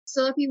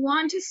So if you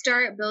want to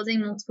start building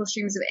multiple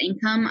streams of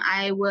income,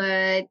 I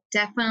would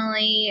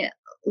definitely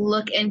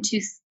look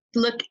inwards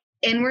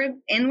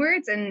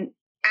and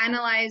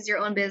analyze your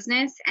own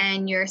business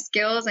and your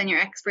skills and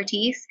your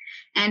expertise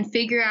and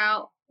figure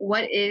out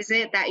what is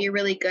it that you're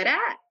really good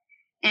at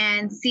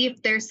and see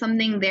if there's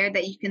something there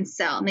that you can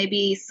sell.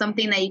 Maybe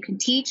something that you can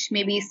teach,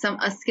 maybe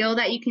a skill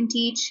that you can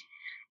teach,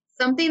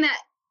 something that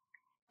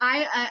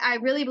I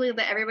really believe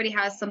that everybody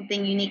has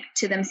something unique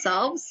to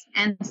themselves.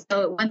 And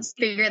so once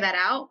you figure that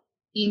out,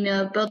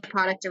 build a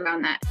product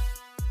around that.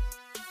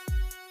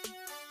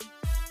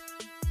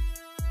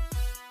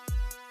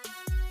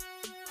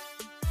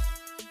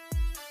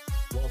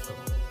 Welcome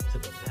to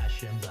the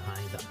Passion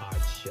Behind the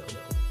Art Show.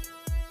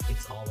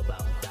 It's all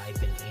about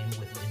diving in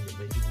with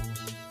individuals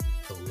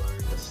to learn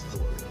the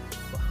story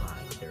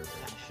behind their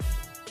passion.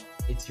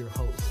 It's your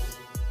host,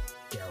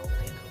 Daryl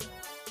Hannon.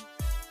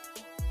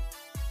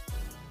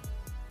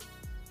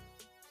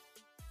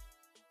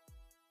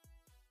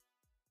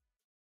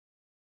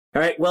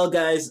 All right, well,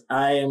 guys,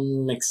 I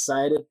am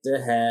excited to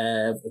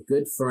have a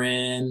good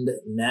friend,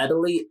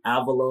 NATALIE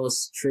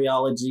AVALOS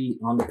Triology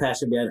on the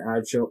Passion Behind the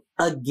Art Show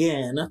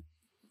again.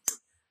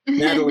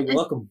 NATALIE,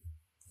 welcome.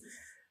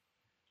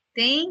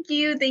 Thank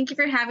you. Thank you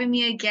for having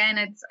me again.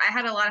 I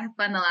had a lot of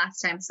fun the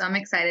last time, so I'm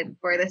excited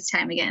for this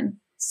time again.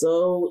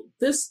 So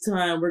this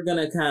time we're going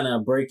to kind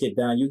of break it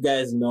down. You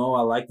guys know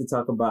I like to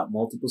talk about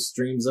multiple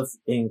streams of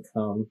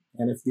income.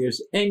 And if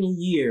there's any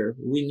year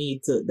we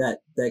need to, that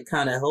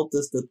kind of helped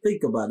us to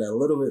think about it a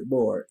little bit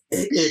more,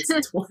 it's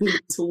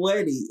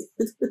 2020.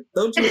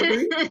 Don't you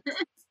agree?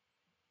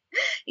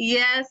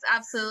 Yes,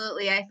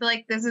 absolutely. I feel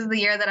like this is the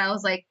year that I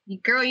was like,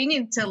 girl, you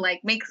need to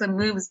make some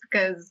moves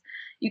because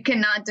you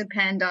cannot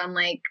depend on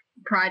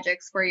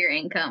projects for your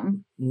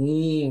income.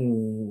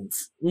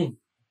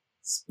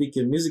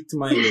 Speaking music to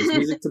my ears,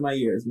 music to my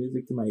ears,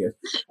 music to my ears.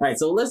 All right,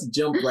 so let's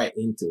jump right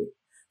into it.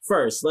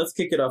 First, let's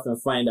kick it off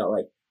and find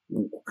out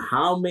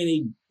how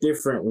many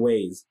different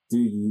ways do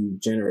you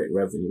generate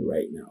revenue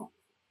right now?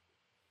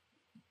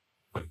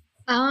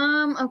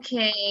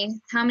 Okay.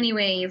 How many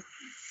ways?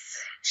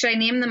 Should I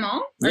name them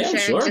all? Or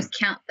should I just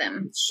count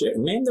them? Sure,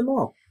 name them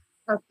all.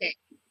 Okay.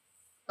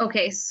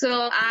 Okay,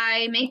 so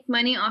I make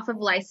money off of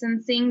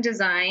licensing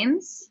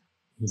designs.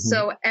 Mm-hmm.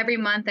 So every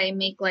month I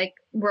make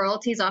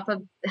royalties off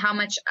of how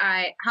much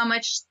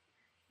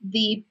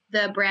the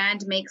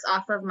brand makes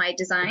off of my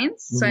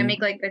designs. Mm-hmm. So I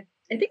make I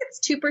think it's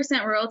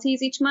 2%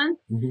 royalties each month.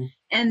 Mm-hmm.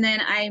 And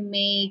then I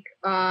make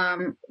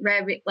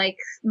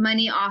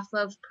money off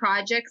of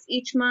projects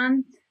each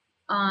month.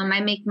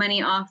 I make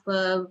money off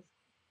of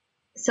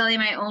selling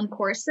my own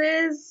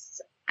courses.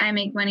 I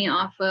make money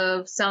off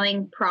of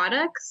selling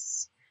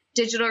products,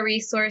 digital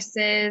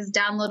resources,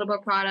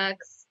 downloadable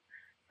products.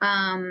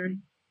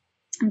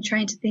 I'm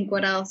trying to think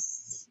what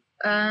else.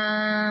 Is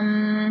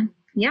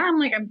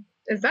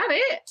that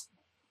it?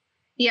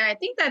 Yeah, I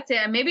think that's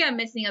it. Maybe I'm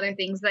missing other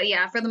things, but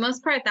yeah, for the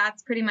most part,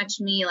 that's pretty much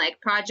me,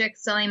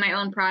 projects, selling my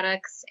own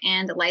products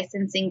and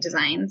licensing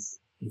designs.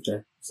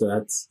 Okay. So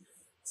that's,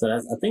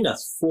 I think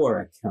that's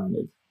 4 I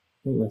counted.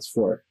 I think that's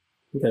 4.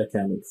 I think I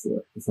counted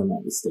 4, if I'm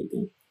not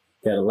mistaken.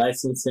 Got a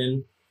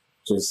licensing,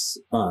 just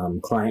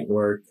client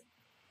work,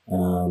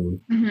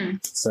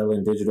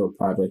 selling digital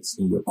projects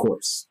in your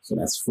course. So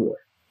that's 4.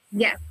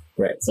 Yeah.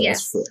 Right. So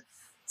that's 4.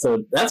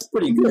 So that's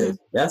pretty good.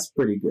 That's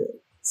pretty good.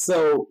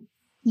 So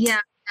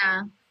yeah.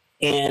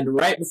 And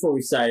right before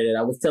we started,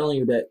 I was telling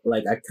you that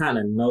I kind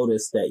of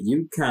noticed that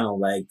you kind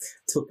of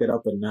took it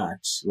up a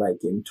notch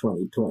in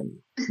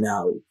 2020.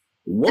 Now,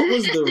 what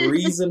was the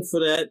reason for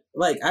that?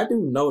 I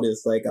do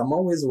notice I'm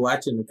always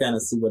watching to kind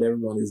of see what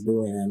everyone is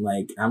doing, and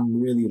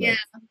I'm really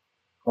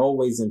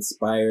always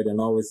inspired and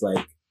always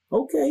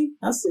okay,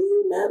 I see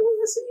you, NATALIE.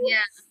 I see you.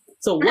 Yeah.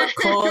 So what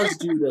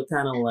caused you to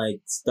kind of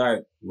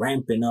start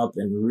ramping up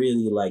and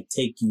really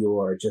take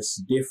your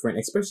just different,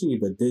 especially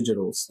the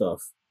digital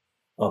stuff,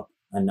 up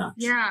a notch?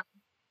 Yeah.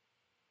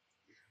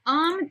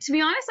 To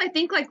be honest, I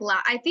think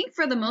I think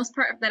for the most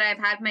part that I've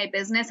had my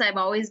business, I've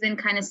always been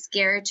kind of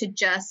scared to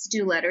just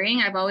do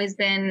lettering. I've always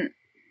been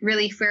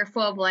really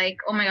fearful of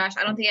oh my gosh,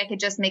 I don't think I could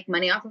just make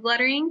money off of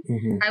lettering.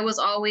 Mm-hmm. I was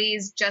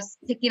always just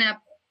picking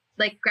up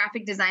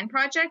graphic design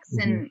projects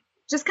and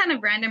just kind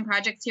of random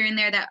projects here and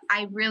there that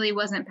I really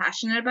wasn't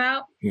passionate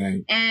about.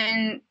 Right.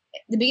 And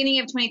the beginning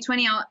of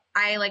 2020,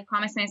 I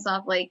promised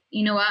myself,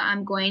 you know what,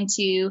 I'm going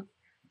to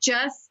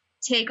just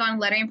take on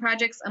lettering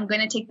projects. I'm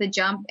going to take the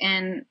jump,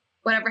 and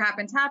whatever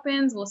happens,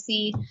 happens. We'll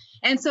see.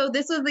 And so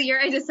this was the year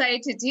I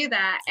decided to do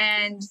that.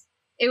 And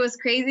it was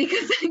crazy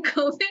because then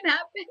COVID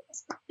happened.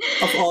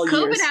 Of all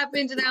COVID years.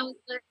 happened, and I was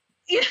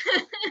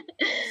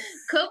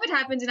COVID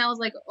happened, and I was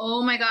like,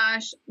 oh my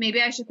gosh,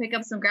 maybe I should pick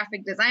up some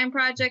graphic design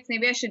projects.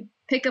 Maybe I should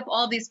pick up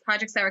all these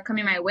projects that were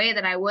coming my way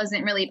that I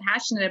wasn't really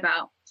passionate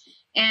about.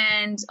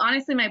 And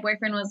honestly, my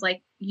boyfriend was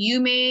like, you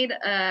made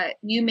a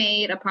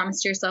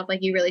promise to yourself,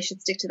 you really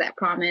should stick to that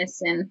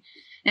promise.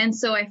 And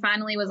so I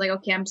finally was like,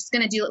 okay, I'm just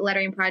going to do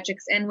lettering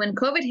projects. And when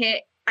COVID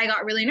hit, I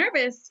got really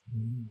nervous.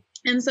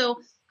 And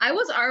so I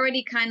was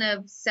already kind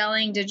of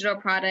selling digital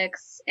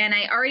products, and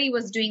I already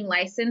was doing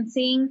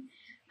licensing.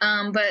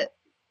 But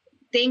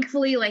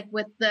thankfully, like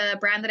with the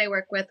brand that I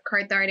work with,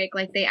 Cathartic,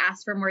 like they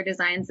asked for more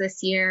designs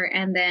this year.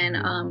 And then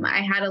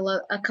I had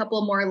a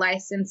couple more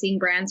licensing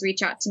brands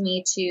reach out to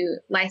me to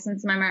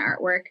license my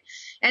artwork.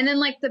 And then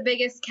like the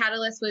biggest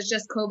catalyst was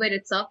just COVID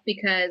itself,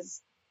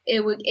 because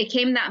it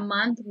came that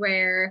month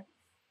where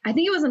I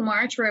think it was in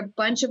March, where a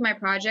bunch of my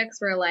projects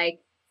were like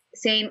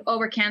saying, oh,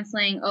 we're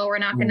canceling. Oh, we're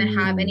not going to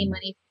have any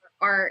money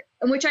for art,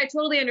 which I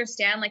totally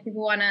understand. Like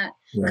people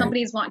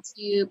companies want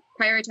to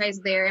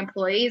prioritize their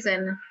employees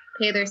and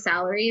pay their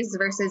salaries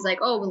versus like,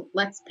 oh, well,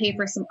 let's pay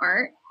for some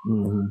art.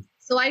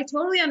 So I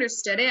totally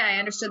understood it. I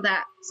understood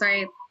that.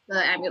 Sorry,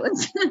 the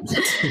ambulance.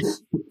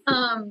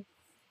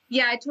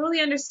 Yeah, I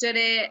totally understood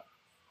it.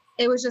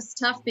 It was just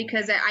tough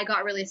because I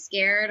got really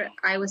scared.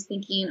 I was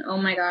thinking, oh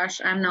my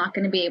gosh, I'm not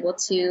going to be able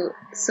to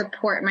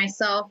support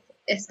myself,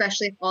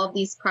 especially if all of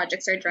these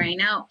projects are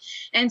drying out.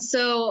 And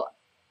so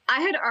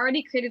I had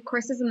already created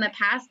courses in the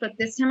past, but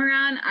this time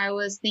around I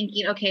was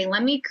thinking, okay,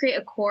 let me create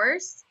a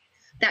course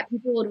that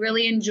people would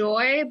really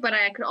enjoy, but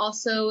I could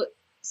also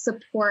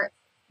support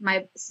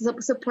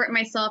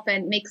myself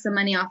and make some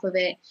money off of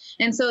it.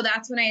 And so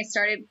that's when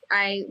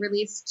I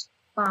released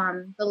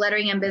the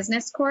lettering and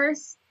business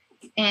course.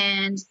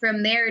 And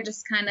from there, it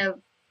just kind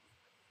of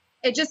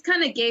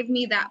gave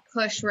me that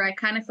push where I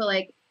kind of feel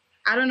like,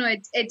 I don't know,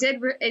 it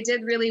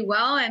did really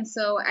well. And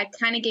so it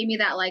kind of gave me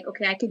that like,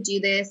 okay, I could do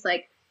this.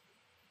 Like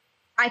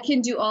I can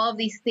do all of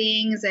these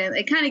things. And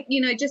it kind of,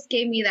 it just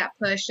gave me that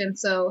push. And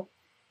so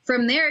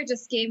from there, it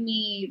just gave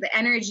me the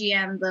energy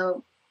and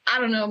I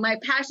don't know, my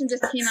passion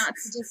just came out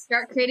to just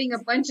start creating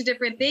a bunch of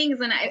different things.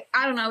 And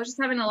I don't know, I was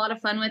just having a lot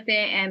of fun with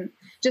it, and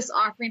just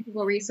offering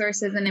people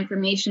resources and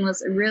information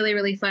was really,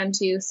 really fun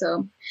too.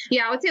 So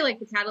yeah, I would say like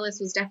the catalyst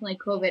was definitely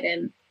COVID,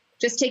 and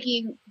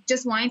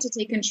just wanting to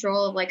take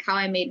control of like how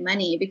I made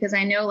money, because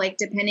I know like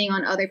depending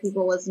on other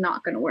people was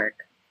not going to work.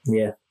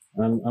 Yeah.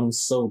 I'm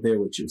so there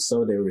with you.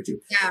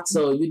 Yeah.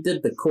 So you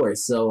did the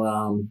course.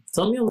 So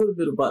tell me a little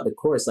bit about the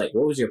course. Like,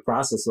 what was your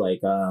process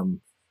like?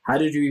 How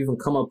did you even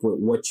come up with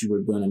what you were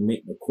going to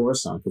make the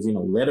course on? Because,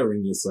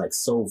 lettering is like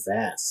so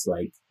vast.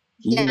 Like,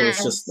 even though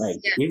it's just like,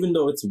 even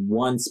though it's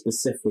one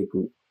specific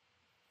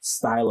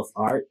style of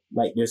art,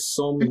 like there's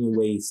so many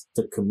ways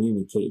to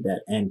communicate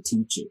that and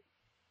teach it,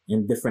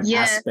 and different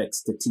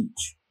aspects to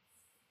teach.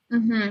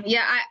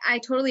 Yeah, I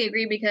totally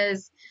agree,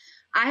 because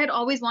I had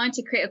always wanted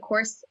to create a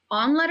course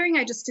on lettering.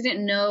 I just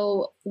didn't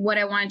know what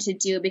I wanted to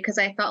do, because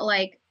I felt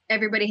like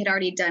everybody had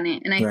already done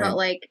it. And I felt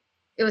like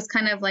it was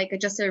kind of like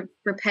just a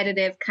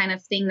repetitive kind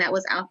of thing that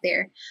was out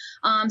there.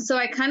 So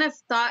I kind of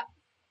thought,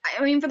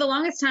 I mean, for the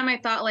longest time, I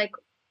thought like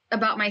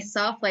about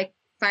myself, like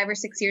 5 or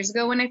 6 years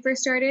ago when I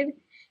first started,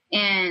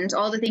 and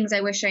all the things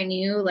I wish I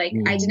knew. Like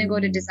I didn't go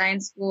to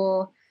design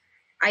school.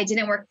 I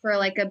didn't work for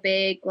like a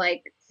big,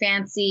 like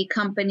fancy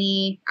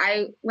company.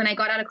 When I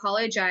got out of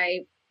college,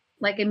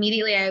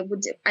 immediately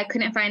I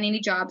couldn't find any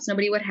jobs.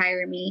 Nobody would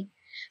hire me.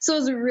 So it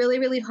was really,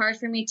 really hard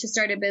for me to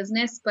start a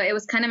business, but it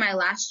was kind of my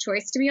last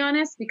choice, to be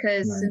honest,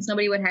 because since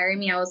nobody would hire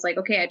me, I was like,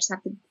 okay, I just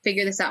have to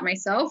figure this out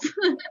myself.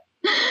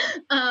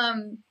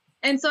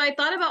 And so I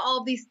thought about all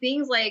of these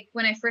things, like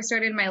when I first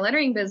started my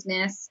lettering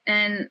business,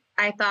 and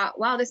I thought,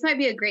 wow, this might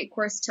be a great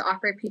course to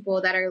offer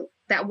people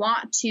that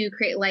want to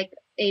create like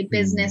a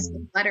business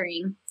with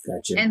lettering.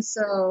 Gotcha. And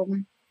so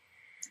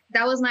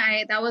that was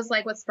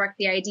like what sparked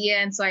the idea.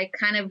 And so I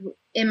kind of,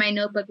 in my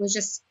notebook, was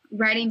just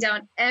writing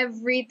down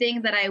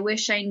everything that I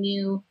wish I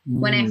knew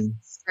when I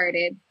first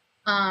started.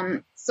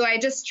 So I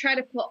just try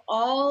to put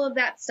all of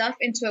that stuff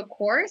into a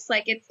course.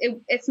 Like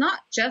it's not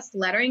just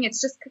lettering. It's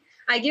just,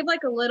 I give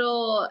like a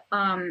little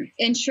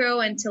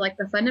intro into like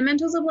the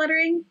fundamentals of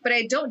lettering, but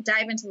I don't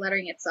dive into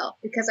lettering itself,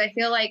 because I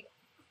feel like,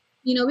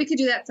 we could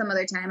do that some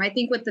other time. I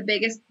think what the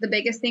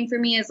biggest thing for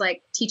me is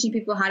like teaching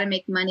people how to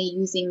make money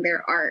using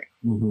their art.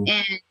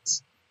 And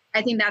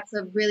I think that's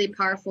a really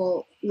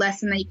powerful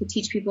lesson that you could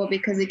teach people,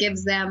 because it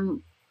gives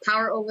them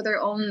power over their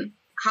own,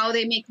 how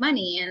they make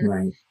money.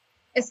 And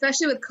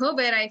especially with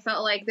COVID, I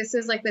felt like this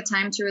is like the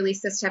time to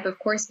release this type of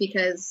course,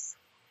 because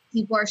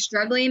people are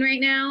struggling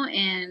right now,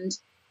 and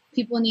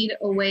people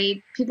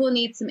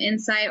need some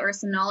insight or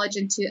some knowledge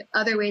into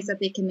other ways that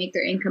they can make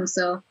their income.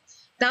 So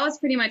that was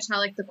pretty much how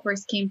like the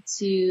course came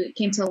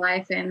to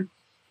life. And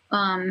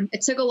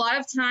it took a lot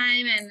of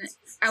time, and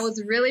I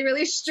was really,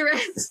 really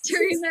stressed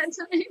during that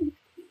time.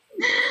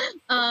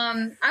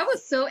 I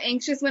was so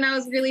anxious when I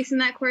was releasing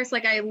that course.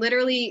 Like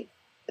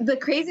the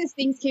craziest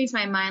things came to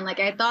my mind. Like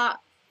I thought,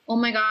 oh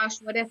my gosh,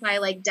 what if I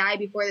like die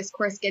before this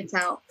course gets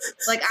out?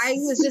 Like I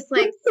was just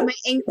like, my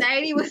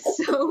anxiety was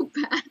so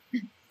bad.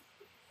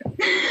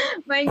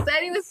 My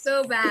anxiety was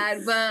so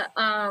bad, but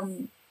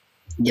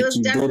it was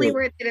definitely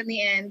worth it in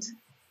the end.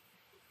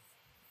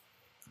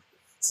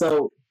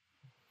 So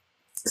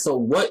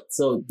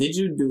did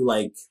you do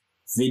like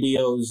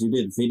videos? You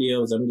did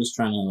videos. I'm just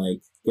trying to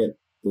like get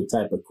the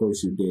type of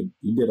course you did.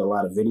 You did a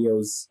lot of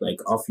videos like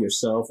off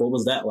yourself. What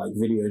was that like,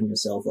 videoing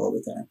yourself all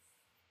the time?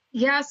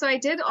 Yeah, so I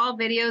did all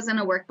videos in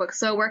a workbook.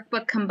 So a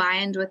workbook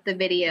combined with the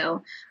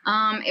video.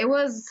 It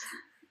was,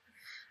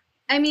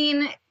 I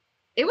mean,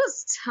 it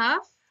was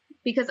tough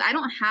because I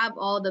don't have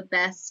all the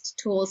best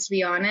tools, to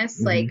be honest.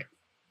 Mm-hmm. Like,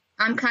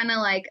 I'm kind of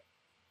like,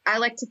 I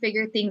like to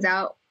figure things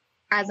out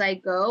as I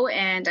go.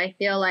 And I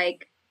feel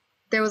like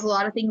there was a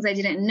lot of things I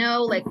didn't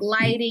know, like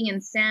lighting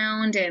and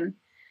sound. And,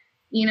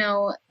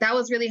 that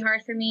was really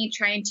hard for me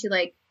trying to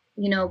like,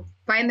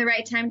 find the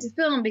right time to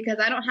film because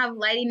I don't have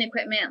lighting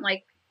equipment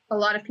like a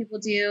lot of people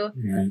do.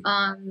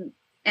 Right.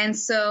 And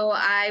so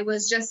I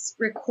was just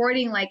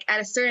recording like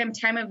at a certain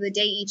time of the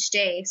day each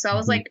day. So I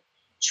was like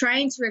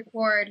trying to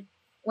record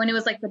when it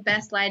was like the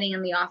best lighting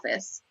in the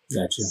office.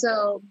 Gotcha.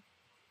 So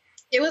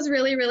it was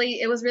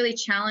really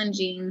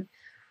challenging.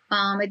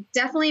 It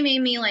definitely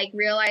made me like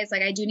realize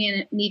like I do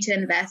need to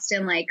invest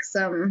in like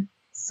some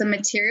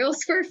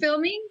materials for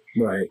filming.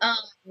 Right.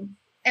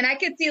 And I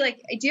could see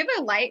like, do you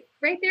have a light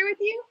right there with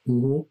you?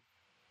 Mm-hmm.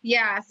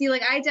 Yeah. See,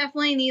 like I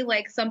definitely need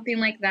like something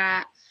like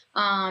that.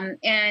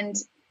 And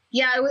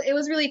yeah, it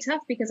was really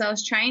tough because I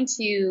was trying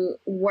to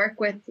work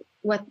with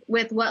what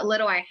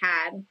little I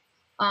had.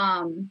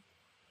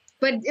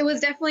 But it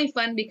was definitely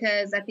fun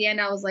because at the end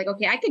I was like,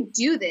 okay, I could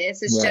do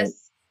this.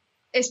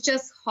 It's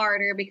just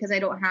harder because I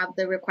don't have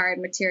the required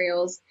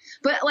materials.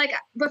 But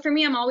for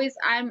me,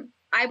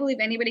 I believe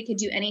anybody could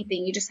do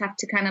anything. You just have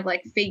to kind of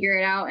like figure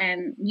it out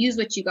and use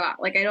what you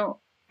got. Like I don't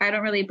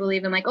really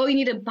believe in like, oh, you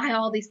need to buy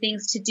all these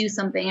things to do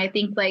something. I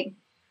think like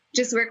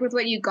just work with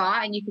what you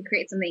got and you could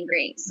create something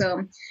great.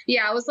 So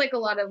yeah, it was like a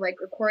lot of like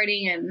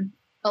recording and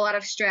a lot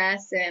of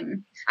stress.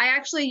 And I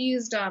actually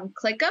used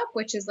ClickUp,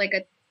 which is like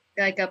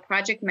a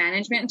project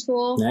management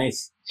tool.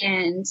 Nice.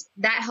 And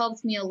that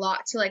helped me a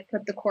lot to like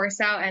put the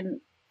course out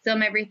and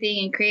film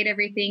everything and create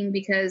everything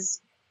because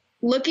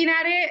looking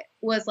at it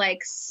was like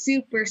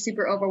super,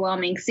 super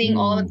overwhelming, seeing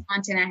all the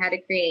content I had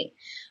to create.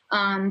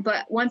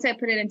 But once I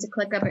put it into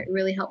ClickUp, it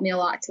really helped me a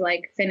lot to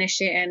like finish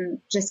it and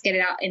just get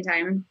it out in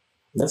time.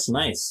 That's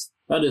nice.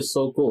 That is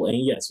so cool.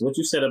 And yes, what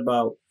you said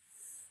about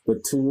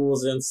the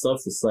tools and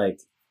stuff, it's like,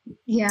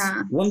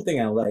 yeah. One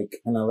thing I like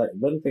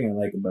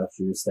about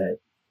you is that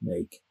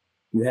like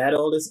you had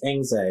all this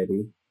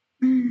anxiety.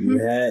 Mm-hmm.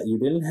 You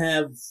didn't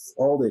have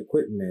all the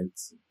equipment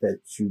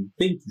that you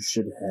think you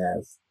should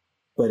have,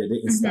 but it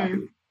didn't stop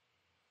you.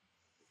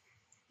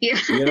 Yeah.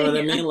 You know what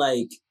I mean?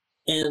 Like,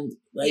 and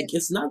like,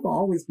 it's not gonna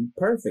always be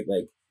perfect.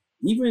 Like,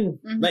 even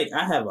like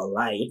I have a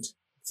light.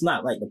 It's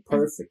not like the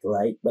perfect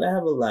light, but I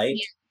have a light.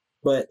 Yeah.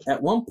 But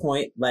at one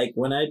point, like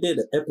when I did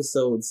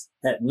episodes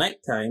at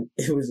nighttime,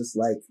 it was just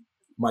like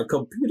my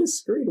computer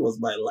screen was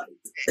my light.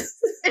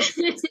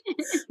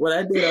 When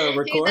I did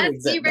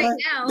recordings at night,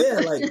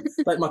 yeah,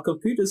 like my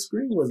computer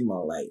screen was my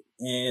light,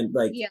 and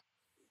like,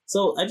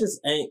 so I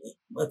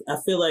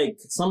feel like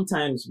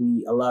sometimes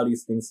we allow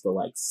these things to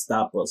like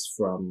stop us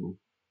from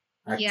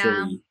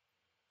actually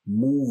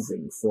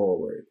moving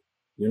forward.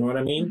 You know what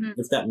I mean?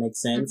 If that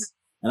makes sense.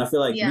 And I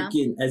feel like you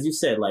can, as you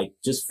said, like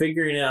just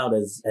figuring it out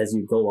as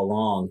you go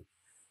along.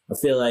 I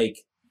feel like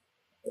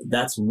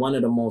that's one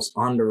of the most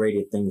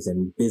underrated things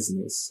in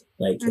business.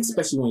 Like,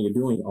 especially when you're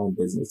doing your own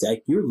business,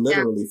 like you're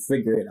literally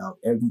figuring out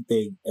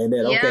everything. And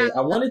then, okay,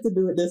 I wanted to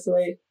do it this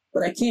way,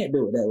 but I can't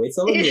do it that way.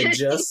 So let me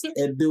adjust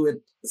and do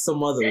it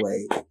some other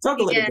way. Talk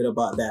a little bit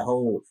about that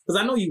whole,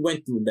 because I know you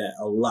went through that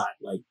a lot,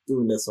 like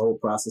doing this whole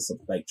process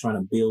of like trying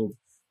to build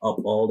up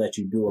all that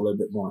you do a little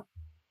bit more.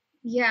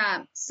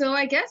 Yeah. So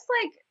I guess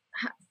like,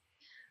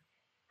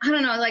 I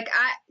don't know, like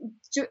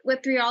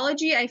with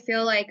rheology, I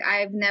feel like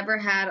I've never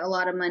had a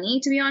lot of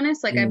money, to be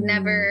honest. Like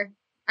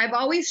I've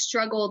always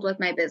struggled with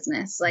my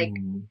business. Like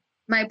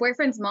my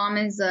boyfriend's mom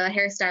is a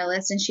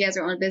hairstylist and she has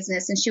her own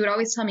business. And she would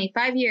always tell me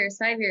 5 years,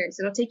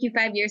 it'll take you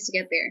 5 years to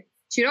get there.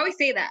 She would always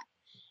say that.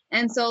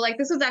 And so like,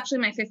 this was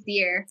actually my 5th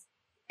year.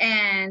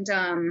 And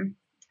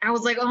I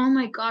was like, oh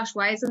my gosh,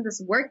 why isn't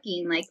this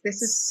working? Like,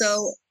 this is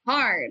so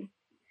hard.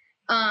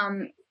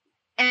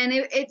 And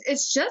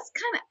it's just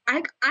kind of,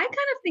 I kind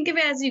of think of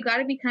it as you got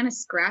to be kind of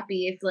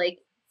scrappy. If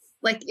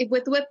if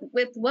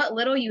with what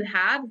little you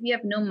have, if you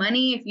have no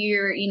money, if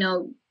you're,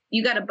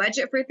 you got a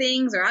budget for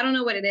things, or I don't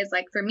know what it is.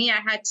 Like for me,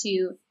 I had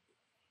to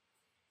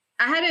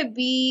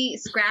be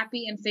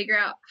scrappy and figure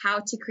out how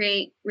to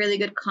create really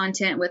good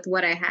content with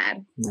what I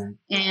had.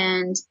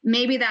 And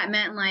maybe that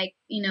meant like,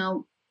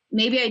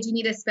 maybe I do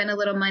need to spend a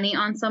little money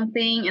on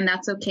something, and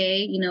that's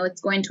okay.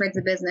 It's going towards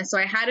the business. So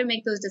I had to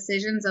make those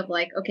decisions of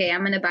like, okay,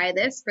 I'm going to buy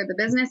this for the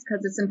business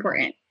because it's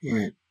important.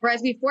 Right.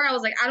 Whereas before I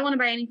was like, I don't want to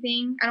buy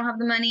anything. I don't have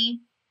the money.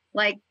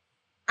 Like,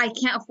 I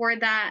can't afford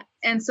that.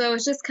 And so it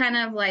was just kind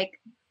of like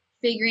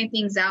figuring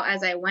things out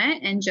as I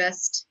went, and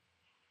just,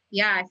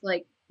 I feel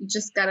like you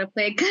just got to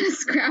play kind of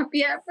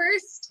scrappy at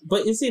first.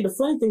 But you see, the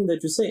funny thing that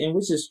you're saying,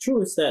 which is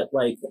true, is that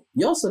like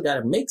you also got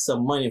to make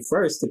some money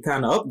first to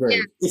kind of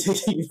upgrade.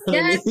 Yes,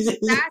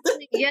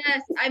 exactly.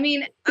 Yes. I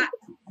mean,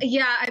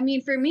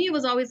 for me, it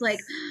was always like,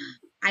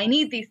 I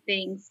need these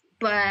things,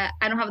 but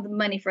I don't have the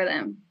money for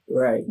them.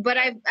 Right. But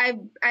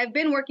I've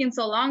been working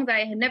so long that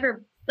I had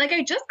never, like,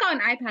 I just got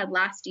an iPad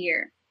last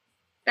year.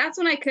 That's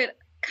when I could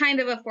kind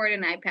of afford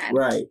an iPad.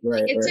 Right.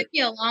 It took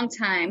me a long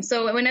time.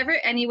 So whenever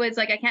anyone's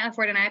like, I can't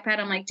afford an iPad,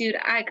 I'm like, dude,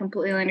 I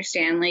completely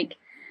understand. Like,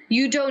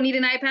 you don't need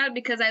an iPad,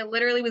 because I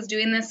literally was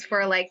doing this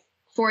for like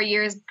 4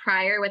 years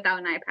prior without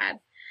an iPad.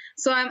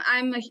 So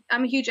I'm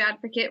a huge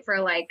advocate for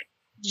like,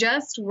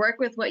 just work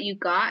with what you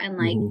got, and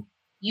like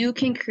you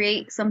can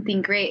create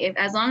something great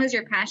as long as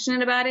you're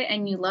passionate about it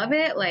and you love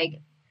it. Like,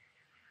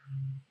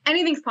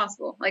 anything's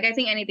possible. Like, I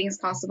think anything's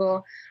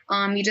possible.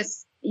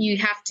 You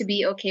have to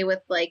be okay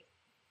with like,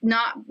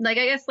 not like,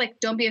 I guess like,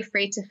 don't be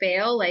afraid to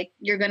fail. Like,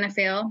 you're gonna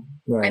fail.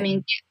 Right. I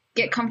mean,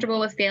 get comfortable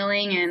with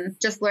failing and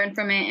just learn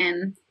from it.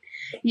 And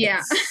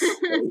yeah.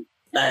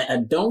 I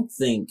don't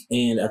think,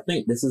 and I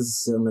think this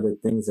is some of the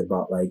things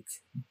about like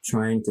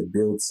trying to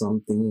build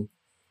something.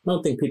 I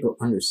don't think people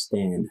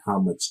understand how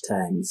much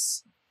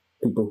times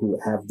people who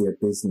have their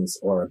business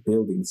or are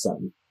building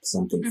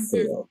something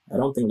fail. I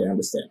don't think they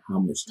understand how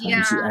much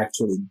times you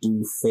actually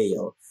do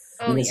fail.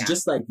 And it's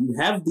just like, you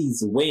have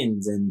these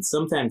wins, and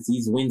sometimes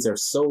these wins are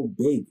so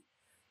big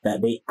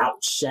that they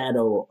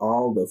outshadow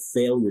all the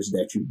failures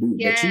that you do.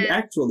 But you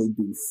actually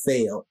do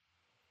fail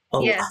a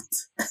lot.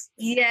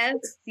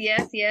 Yes.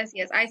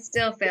 I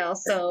still fail.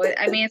 So,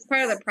 I mean, it's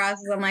part of the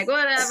process. I'm like,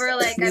 whatever,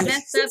 like, I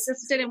messed up,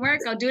 this didn't work,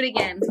 I'll do it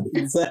again.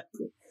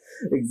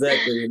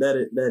 Exactly.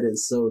 That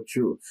is so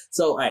true.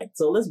 So, all right.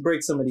 So let's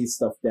break some of these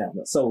stuff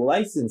down. So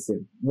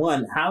licensing.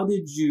 One,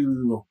 did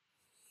you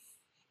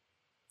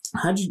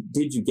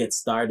get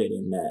started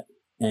in that?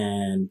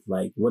 And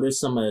like, what are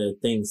some of the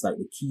things, like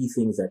the key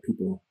things that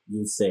people,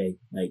 you say,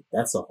 like,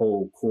 that's a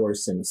whole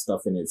course and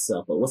stuff in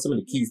itself, but what's some of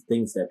the key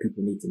things that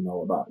people need to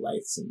know about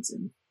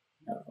licensing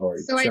or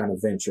trying to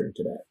venture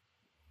into that?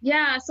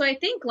 Yeah. So I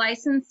think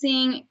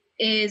licensing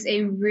is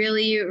a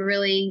really,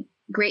 really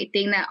great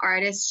thing that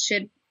artists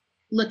should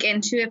look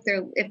into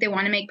if they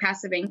want to make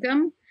passive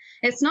income.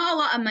 It's not a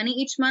lot of money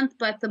each month,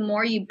 but the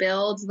more you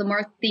build, the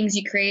more things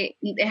you create,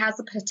 it has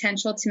the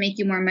potential to make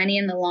you more money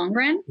in the long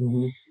run.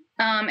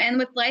 And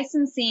with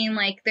licensing,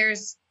 like,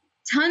 there's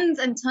tons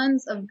and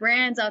tons of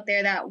brands out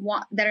there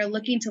that are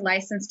looking to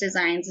license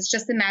designs. It's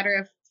just a matter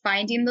of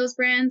finding those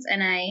brands.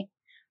 And I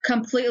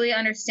completely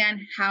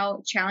understand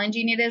how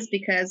challenging it is,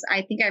 because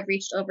I think I've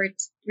reached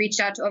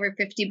out to over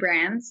 50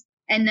 brands,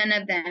 and none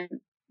of them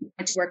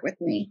want to work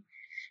with me.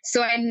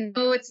 So I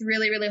know it's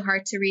really, really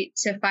hard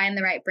to find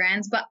the right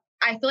brands, but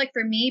I feel like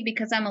for me,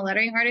 because I'm a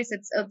lettering artist,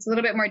 it's a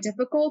little bit more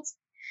difficult.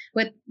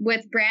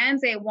 With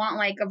brands, they want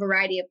like a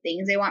variety of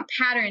things. They want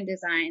pattern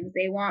designs.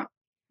 They want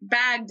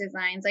bag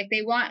designs. Like,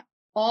 they want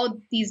all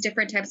these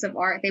different types of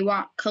art. They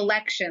want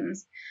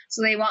collections.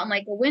 So they want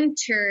like a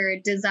winter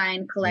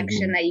design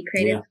collection that you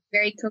created,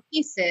 very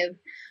cohesive.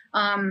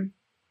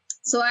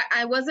 So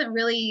I wasn't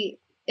really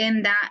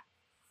in that.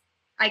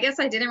 I guess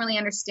I didn't really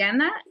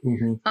understand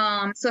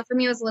that. So for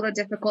me, it was a little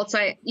difficult. So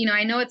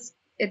I know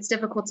it's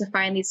difficult to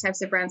find these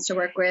types of brands to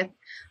work with.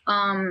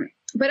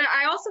 But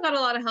I also got a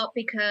lot of help,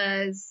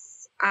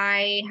 because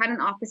I had an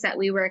office at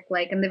WeWork,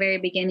 like, in the very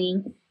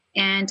beginning,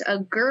 and a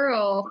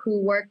girl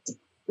who worked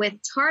with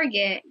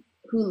Target,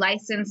 who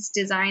licensed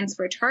designs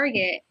for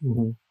Target,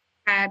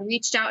 had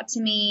reached out to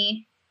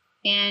me,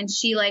 and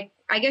she, like,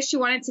 I guess she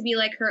wanted to be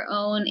like her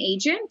own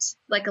agent,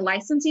 like a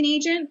licensing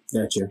agent.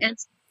 Gotcha.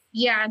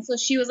 And so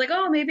she was like,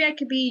 oh, maybe I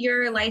could be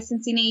your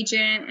licensing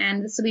agent,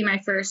 and this will be my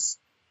first,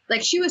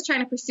 like, she was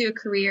trying to pursue a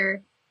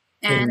career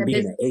and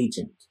being an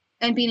agent.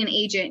 And being an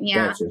agent,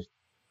 yeah. Gotcha.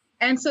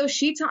 And so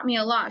she taught me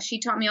a lot.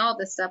 She taught me all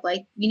this stuff.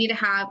 Like, you need to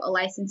have a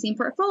licensing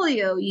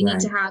portfolio. You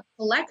need to have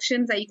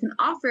collections that you can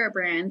offer a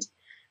brand.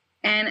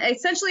 And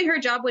essentially her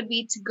job would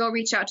be to go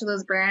reach out to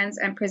those brands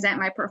and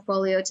present my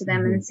portfolio to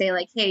them and say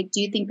like, hey,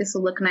 do you think this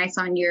will look nice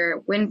on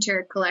your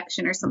winter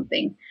collection or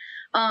something?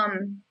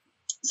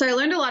 So I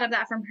learned a lot of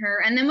that from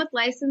her. And then with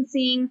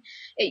licensing,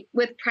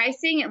 with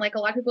pricing, and like a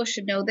lot of people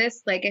should know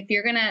this, like if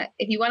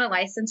you want to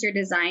license your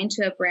design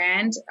to a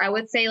brand, I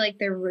would say like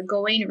the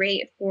going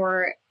rate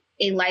for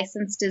a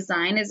licensed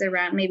design is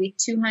around maybe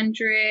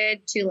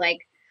 200 to like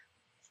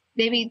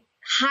maybe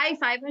high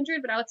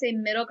 500, but I would say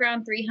middle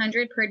ground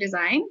 300 per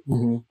design.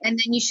 And then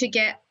you should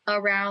get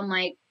around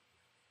like,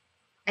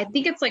 I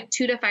think it's like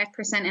 2 to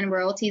 5% in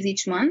royalties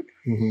each month.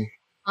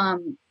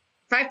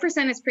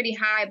 5% is pretty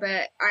high,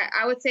 but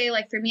I would say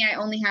like for me, I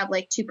only have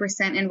like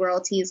 2% in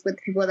royalties with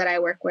people that I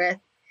work with.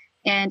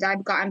 And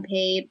I've gotten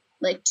paid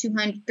like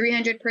 200,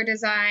 300 per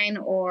design,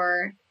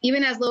 or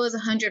even as low as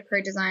 100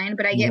 per design,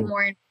 but I get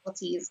more in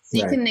royalties. So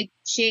you can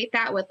negotiate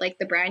that with like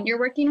the brand you're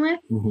working with.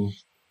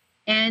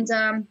 And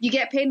you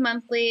get paid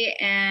monthly,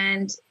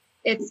 and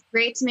it's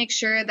great to make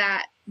sure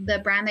that the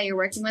brand that you're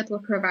working with will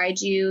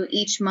provide you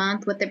each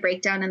month with the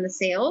breakdown and the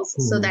sales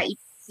so that you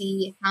can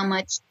see how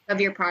much of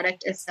your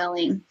product is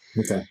selling.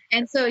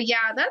 And so,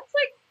 yeah,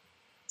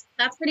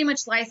 that's pretty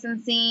much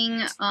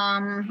licensing.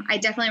 I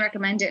definitely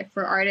recommend it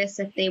for artists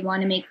if they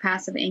want to make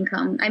passive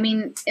income. I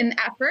mean,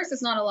 at first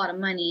it's not a lot of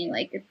money.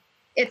 Like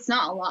it's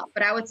not a lot,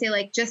 but I would say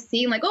like just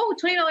seeing like, oh,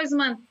 $20 a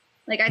month.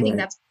 Like, I think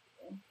that's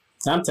cool.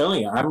 I'm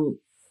telling you,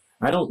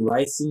 I don't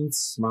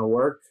license my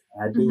work.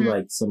 I do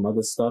like some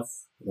other stuff.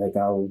 Like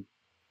I'll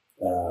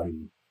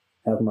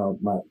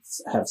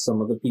have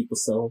some other people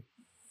sell.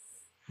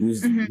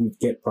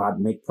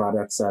 Make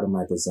products out of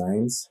my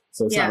designs.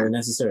 So it's not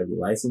necessarily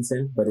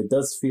licensing, but it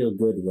does feel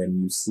good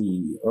when you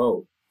see,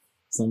 oh,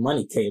 some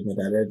money came in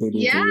that. I didn't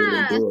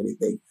really do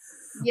anything.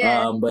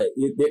 Yeah. But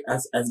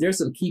as there's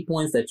some key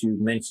points that you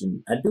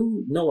mentioned. I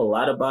do know a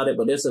lot about it,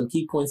 but there's some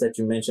key points that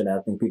you mentioned that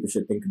I think people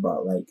should think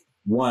about. Like,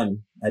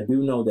 one, I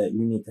do know that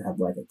you need to have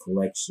like a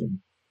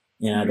collection.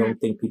 And I don't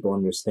think people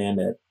understand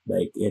that.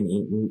 Like,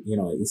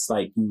 it's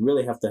like you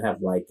really have to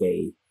have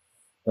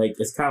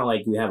it's kind of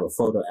like you have a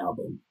photo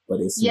album,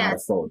 but it's not a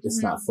photo.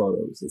 It's not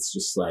photos. It's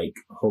just like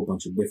a whole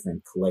bunch of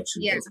different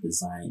collections of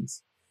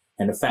designs.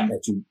 And the fact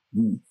that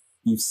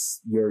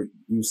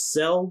you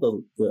sell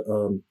the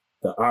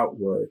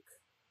artwork,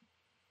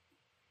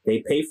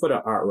 they pay for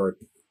the artwork,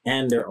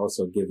 and they're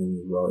also giving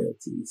you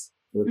royalties.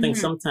 So I think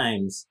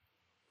sometimes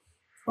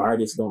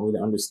artists don't really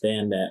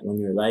understand that when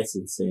you're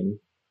licensing,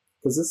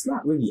 because it's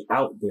not really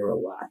out there a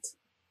lot,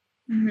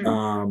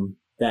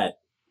 that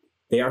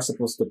they are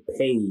supposed to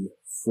pay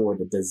for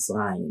the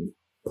design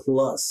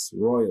plus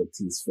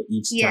royalties for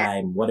each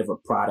time, whatever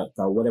product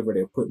or whatever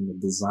they're putting the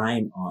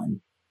design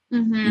on.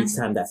 Each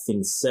time that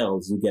thing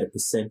sells, you get a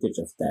percentage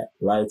of that.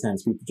 A lot of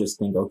times people just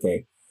think,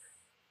 okay,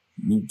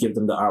 you give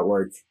them the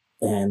artwork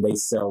and they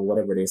sell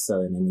whatever they're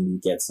selling and then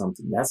you get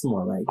something. That's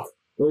more like,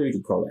 what do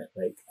you call that?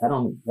 Like,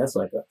 that's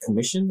like a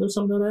commission or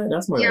something like that.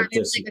 That's more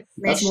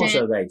that's more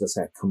so like just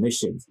like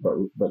commissions,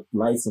 but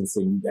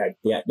licensing,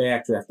 they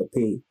actually have to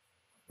pay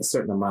a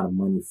certain amount of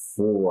money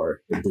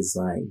for the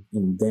design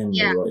and then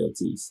the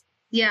royalties.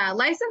 Yeah,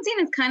 licensing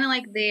is kind of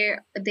like they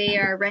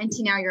are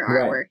renting out your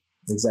artwork. Right.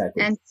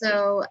 Exactly. And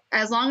so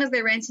as long as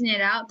they're renting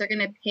it out, they're going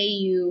to pay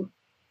you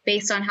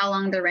based on how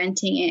long they're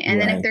renting it. And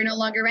then if they're no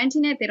longer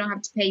renting it, they don't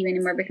have to pay you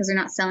anymore because they're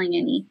not selling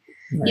any.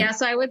 Right. Yeah,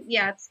 so I would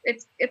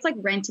it's like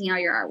renting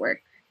out your artwork.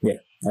 Yeah,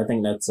 I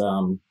think that's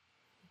a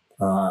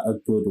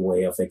good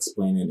way of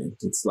explaining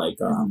it. It's like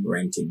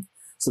renting.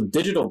 So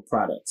digital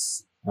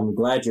products. I'm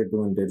glad you're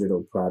doing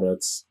digital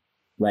products.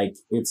 Like,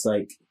 it's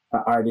like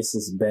an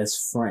artist's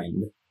best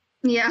friend.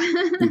 Yeah.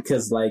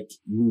 Because, like,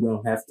 you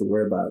don't have to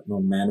worry about no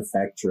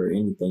manufacturer or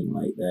anything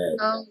like that.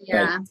 Oh,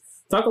 yeah. Like,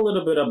 talk a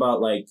little bit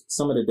about, like,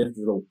 some of the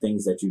digital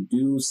things that you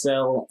do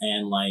sell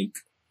and, like,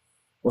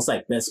 what's,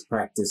 like, best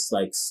practice,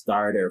 like,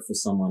 starter for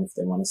someone if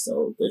they want to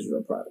sell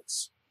digital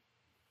products.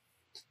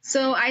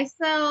 So I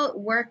sell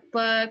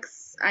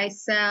workbooks, I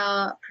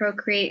sell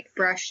Procreate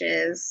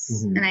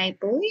brushes, and I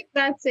believe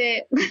that's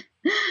it. And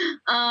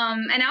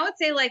I would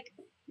say, like,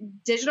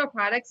 digital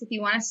products, if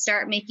you want to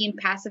start making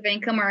passive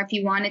income or if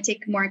you want to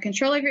take more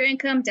control of your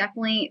income,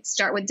 definitely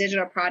start with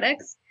digital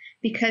products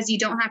because you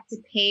don't have to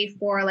pay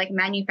for like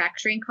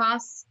manufacturing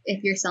costs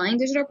if you're selling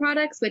digital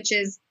products, which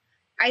is,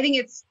 I think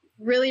it's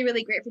really,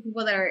 really great for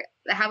people that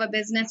have a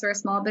business or a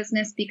small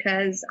business,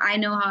 because I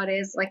know how it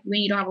is, like,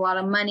 when you don't have a lot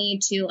of money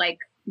to like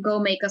go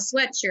make a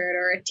sweatshirt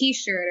or a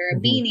t-shirt or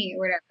a beanie or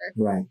whatever.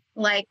 Right.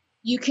 Like,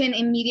 you can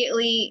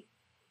immediately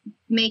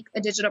make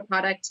a digital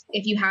product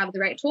if you have the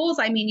right tools.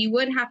 I mean, you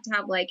would have to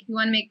have, like, if you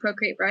want to make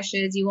Procreate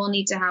brushes, you will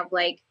need to have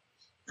like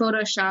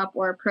Photoshop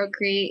or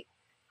Procreate.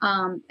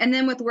 And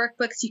then with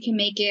workbooks, you can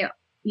make it,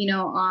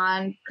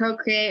 on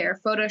Procreate or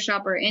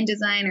Photoshop or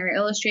InDesign or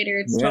Illustrator.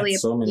 It's totally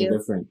so many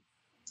different.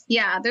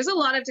 Yeah, there's a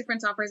lot of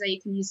different softwares that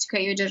you can use to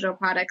create your digital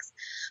products.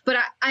 But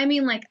I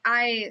mean, like,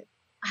 I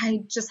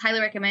just highly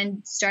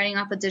recommend starting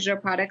off with digital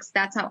products.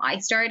 That's how I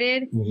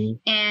started.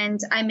 And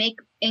I make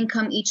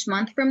income each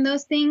month from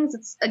those things.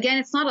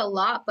 It's not a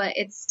lot, but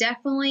it's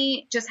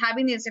definitely just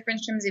having these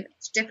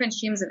different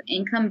streams of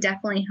income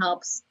definitely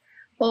helps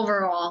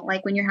overall,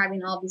 like when you're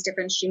having all these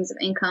different streams of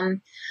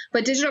income.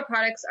 But digital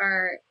products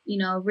are,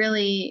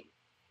 really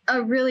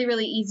a really,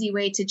 really easy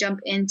way to jump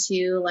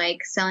into like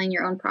selling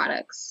your own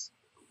products.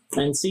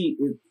 And see,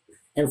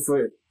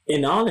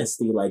 in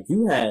honesty, like,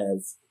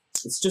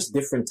 it's just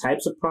different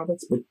types of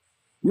products, but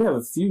you have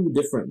a few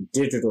different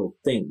digital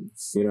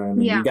things. You know what I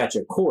mean? Yeah. You got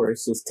your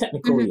course. It's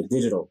technically a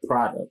digital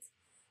product.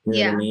 You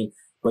know what I mean?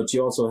 But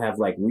you also have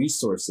like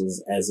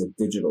resources as a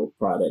digital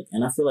product.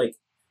 And I feel like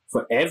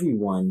for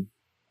everyone,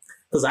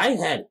 because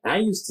I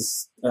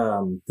used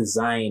to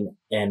design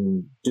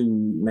and do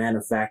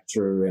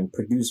manufacture and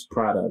produce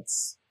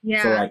products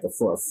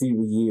for a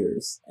few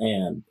years,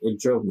 and it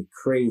drove me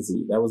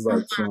crazy. That was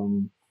like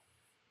from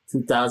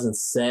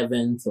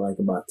 2007 to like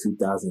about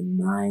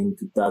 2009,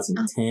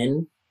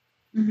 2010.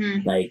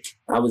 Like,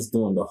 I was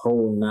doing the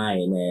whole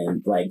nine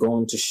and like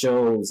going to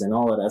shows and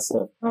all of that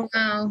stuff. Oh,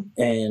 wow.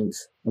 And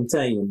I'm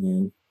telling you,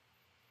 man,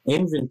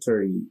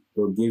 inventory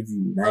will give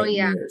you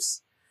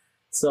nightmares.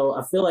 So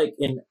I feel like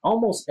in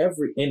almost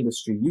every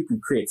industry, you can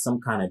create some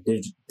kind of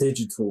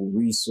digital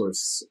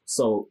resource.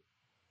 So,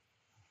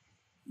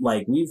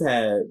 like, we've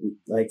had,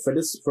 like,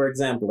 for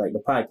example, like the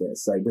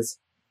podcast, like this,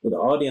 the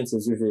audience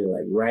is usually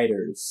like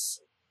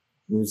writers,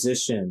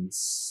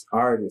 musicians,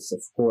 artists,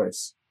 of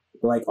course.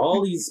 But like,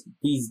 all these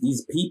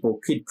people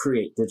could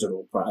create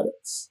digital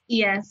products.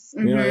 Yes.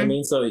 You know what I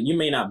mean? So you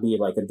may not be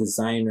like a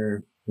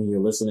designer when you're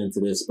listening to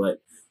this,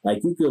 but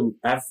like, you could,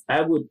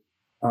 I would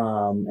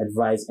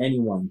advise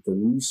anyone to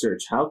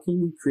research how can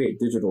you create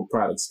digital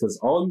products, because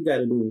all you got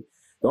to do,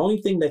 the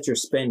only thing that you're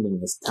spending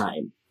is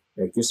time.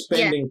 Like you're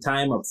spending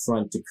time up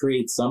front to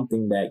create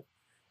something that,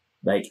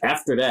 like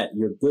after that,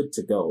 you're good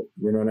to go.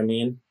 You know what I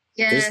mean?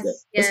 Yes.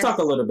 Let's talk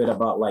a little bit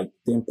about like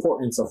the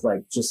importance of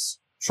like just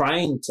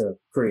trying to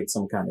create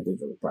some kind of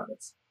digital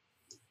products.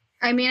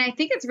 I mean, I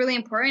think it's really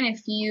important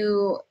if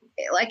you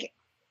like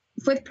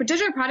with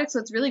digital products.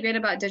 What's really great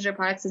about digital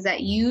products is that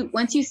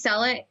once you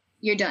sell it,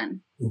 you're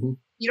done. Mm-hmm.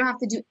 You don't have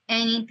to do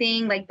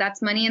anything. Like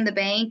that's money in the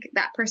bank.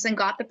 That person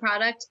got the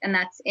product and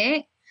that's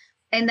it.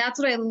 And that's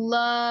what I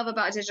love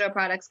about digital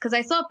products, because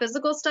I sell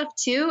physical stuff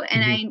too.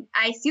 And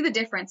I see the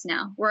difference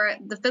now, where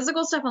the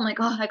physical stuff, I'm like,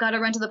 oh, I got to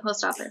run to the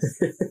post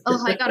office.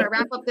 Oh, I got to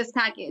wrap up this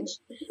package.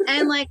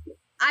 And like,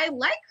 I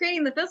like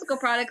creating the physical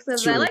products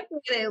because I like the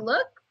way they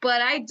look,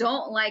 but I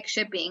don't like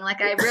shipping.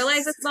 Like I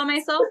realize this about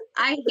myself.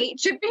 I hate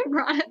shipping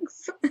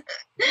products.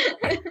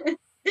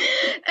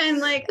 And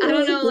like, I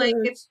don't know, like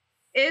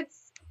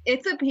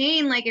it's a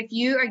pain. Like if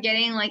you are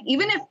getting like,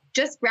 even if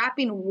just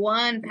wrapping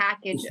one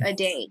package a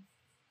day,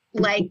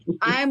 like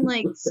I'm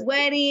like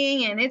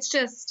sweating and it's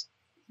just,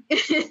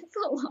 it's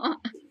a lot.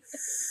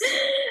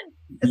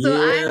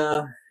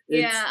 So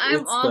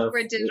I'm all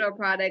for digital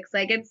products.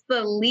 Like it's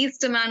the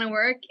least amount of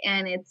work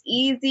and it's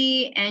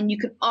easy and you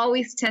can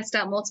always test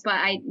out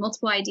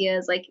multiple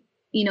ideas, like,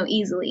 you know,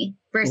 easily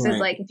versus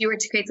like if you were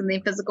to create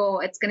something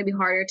physical, it's going to be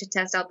harder to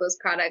test out those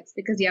products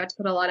because you have to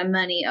put a lot of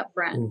money up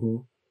front. Mm-hmm.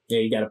 Yeah,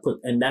 you got to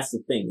put, and that's the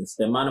thing. It's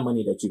the amount of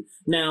money that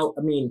now,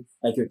 I mean,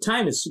 like your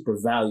time is super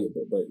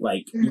valuable, but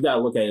like you got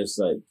to look at it as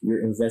like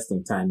you're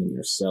investing time in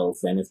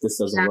yourself. And if this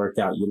doesn't work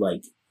out,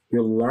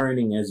 you're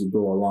learning as you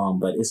go along,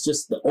 but it's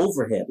just the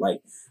overhead.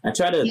 Like I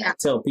try to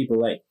tell people,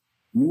 like,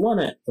 you want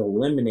to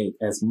eliminate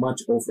as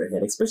much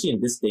overhead, especially in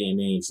this day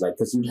and age, like,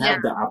 because you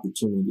have the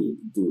opportunity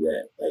to do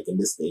that, like in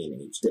this day and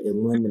age, to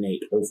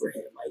eliminate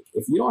overhead. Like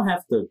if you don't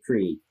have to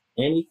create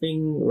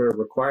anything where it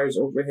requires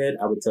overhead,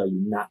 I would tell you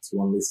not to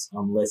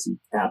unless you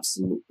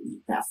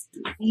absolutely have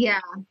to. Yeah.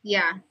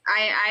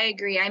 I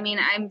agree. I mean,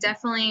 I'm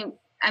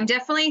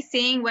definitely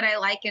seeing what I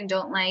like and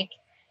don't like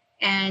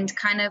and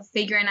kind of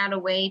figuring out a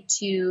way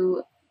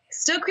to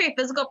still create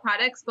physical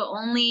products, but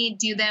only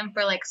do them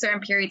for like certain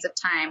periods of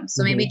time.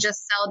 So maybe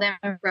just sell them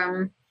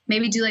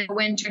maybe do like a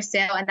winter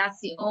sale and that's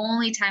the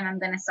only time I'm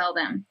going to sell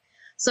them.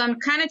 So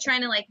I'm kind of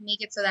trying to like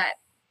make it so that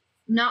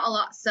not a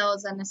lot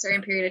sells in a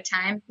certain period of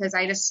time because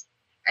I just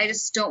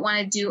don't want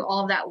to do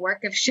all that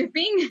work of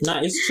shipping.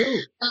 No, it's true.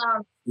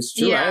 It's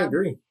true. I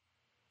agree.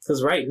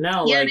 Because right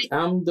now,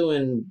 I'm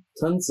doing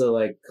tons of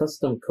like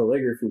custom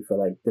calligraphy for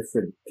like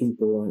different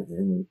people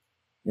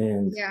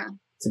and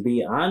to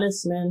be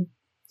honest, man,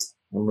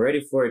 I'm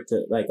ready for it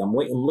to like, I'm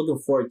looking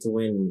forward to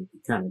when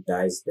it kind of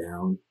dies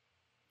down.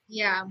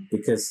 Yeah.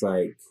 Because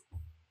like,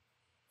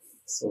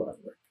 it's a lot of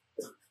work.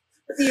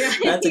 Yeah.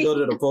 I had to go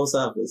to the post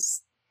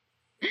office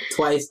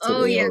twice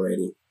today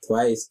already.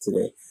 Twice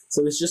today.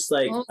 So it's just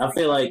like, I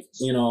feel like,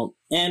 you know,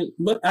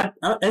 but I,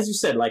 as you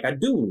said, like, I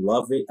do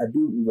love it. I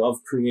do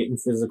love creating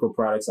physical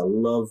products. I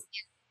love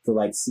to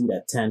like see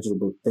that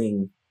tangible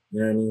thing. You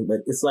know what I mean?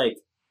 But it's like,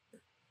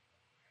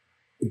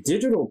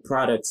 digital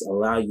products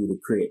allow you to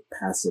create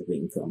passive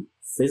income.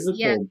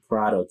 Physical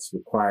products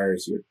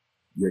requires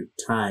your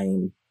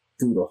time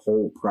through the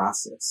whole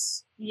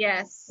process.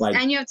 Yes. Like,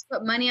 and you have to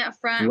put money up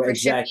front. For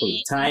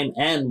exactly. Time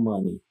and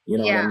money. You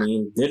know what I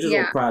mean?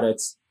 Digital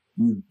products,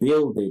 you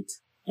build it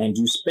and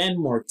you spend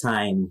more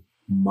time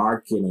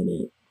marketing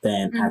it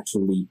than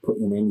actually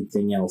putting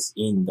anything else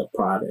in the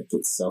product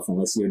itself,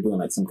 unless you're doing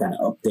like some kind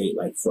of update,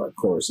 like for a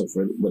course or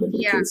for whatever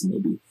the case may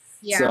be.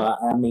 Yeah. So,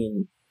 I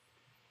mean,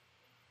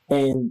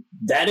 and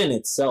that in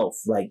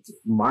itself, like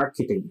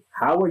marketing,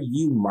 how are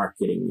you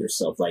marketing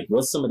yourself? Like,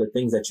 what's some of the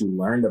things that you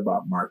learned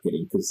about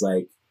marketing? Because,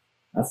 like,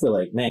 I feel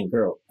like, man,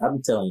 girl,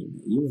 I'm telling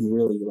you, you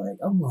really like,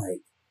 I'm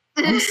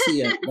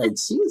seeing, like,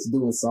 she is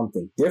doing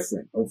something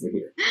different over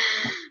here.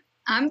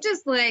 The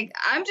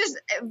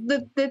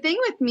thing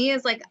with me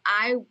is like,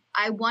 I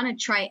want to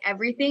try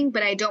everything,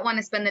 but I don't want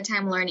to spend the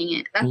time learning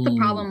it. That's the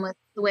problem with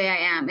the way I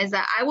am, is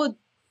that I will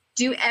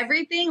do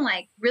everything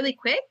like really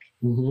quick.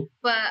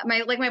 But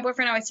my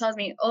boyfriend always tells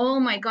me, oh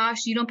my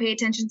gosh, you don't pay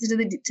attention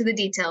to the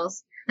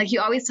details. Like he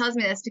always tells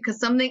me this because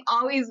something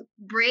always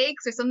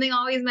breaks or something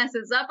always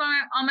messes up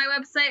on my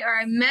website or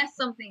I mess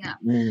something up.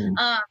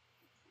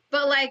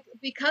 But like,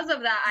 because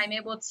of that, I'm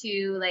able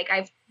to like,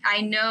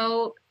 I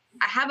know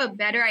I have a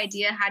better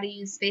idea how to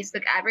use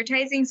Facebook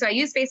advertising. So I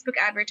use Facebook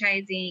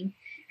advertising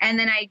and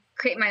then I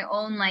create my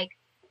own like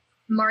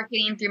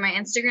marketing through my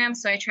Instagram.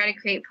 So I try to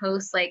create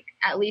posts like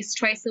at least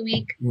twice a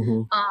week.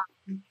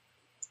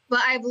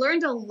 But I've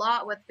learned a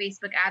lot with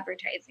Facebook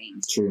advertising.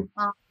 True.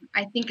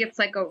 I think it's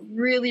like a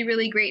really,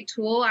 really great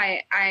tool.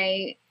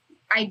 I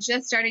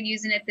just started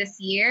using it this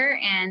year.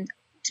 And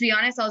to be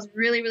honest, I was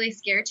really, really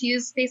scared to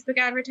use Facebook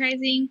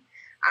advertising.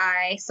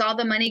 I saw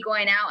the money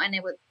going out and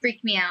it would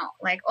freak me out.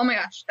 Like, oh my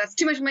gosh, that's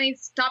too much money.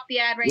 Stop the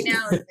ad right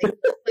now. I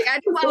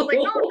was like,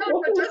 no,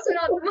 just put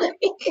out the money.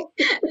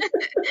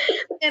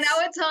 And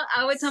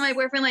I would tell my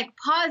boyfriend, like,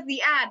 pause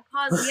the ad.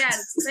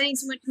 It's spending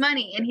too much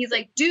money. And he's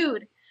like,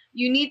 dude,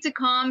 you need to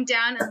calm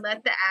down and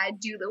let the ad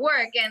do the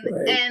work.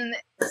 And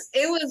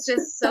it was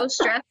just so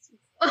stressful.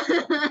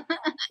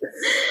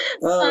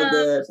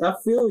 Oh gosh, I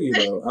feel you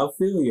though. I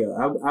feel you.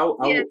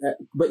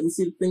 But you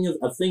see, the thing is,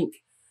 I think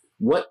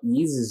what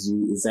eases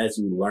you is as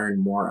you learn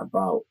more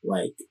about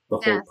like the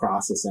whole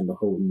process and the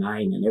whole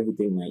nine and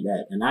everything like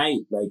that. And I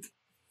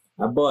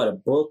bought a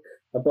book.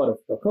 I bought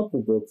a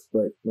couple books,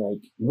 but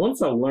like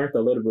once I learned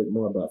a little bit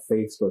more about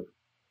Facebook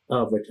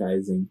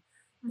advertising,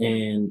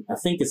 and I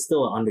think it's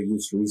still an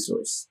underused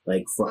resource,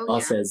 like for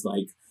us as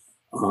like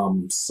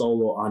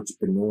solo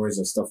entrepreneurs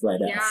and stuff like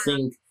that. Yeah. I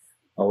think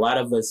a lot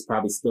of us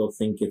probably still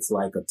think it's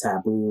like a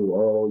taboo.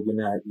 Oh,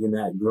 you're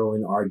not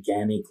growing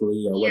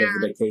organically or whatever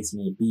the case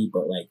may be.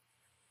 But like,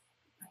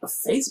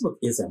 Facebook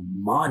is a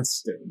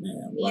monster,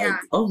 man.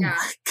 Like, my God.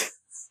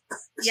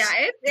 Yeah,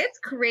 it's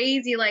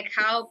crazy. Like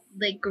how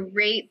like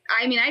great.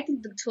 I mean, I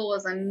think the tool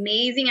is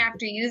amazing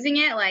after using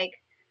it. Like,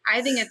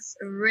 I think it's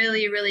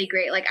really, really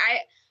great. Like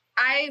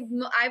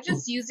I've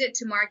just used it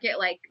to market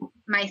like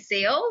my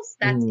sales.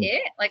 That's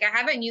it. Like I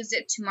haven't used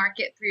it to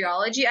market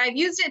Threology. I've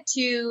used it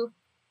to.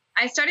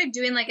 I started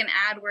doing like an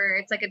ad where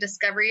it's like a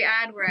discovery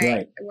ad where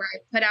I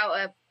put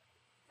out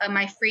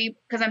my free,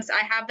 because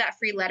I have that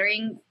free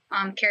lettering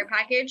care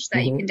package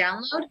that you can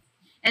download,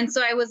 and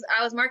so I was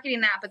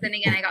marketing that, but then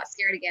again I got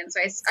scared again, so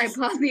I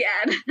paused the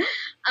ad.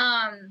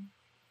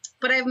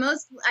 But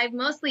I've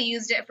mostly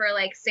used it for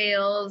like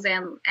sales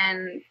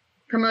and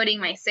promoting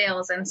my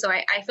sales, and so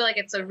I feel like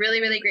it's a really,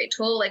 really great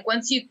tool. Like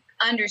once you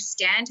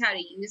understand how to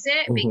use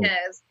it,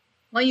 because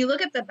when you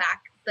look at the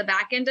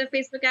back end of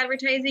Facebook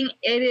advertising,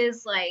 it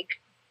is like,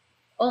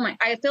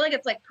 I feel like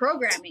it's like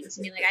programming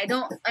to me. Like I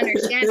don't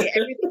understand it.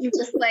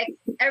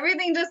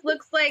 Everything just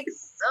looks like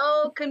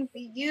so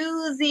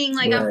confusing.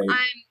 Like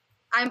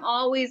I'm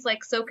always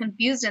like so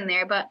confused in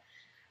there. But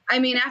I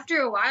mean, after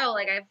a while,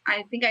 like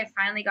I think I've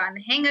finally gotten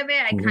the hang of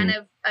it. I kind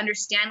of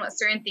understand what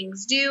certain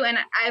things do. And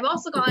I've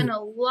also gotten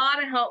a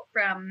lot of help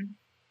from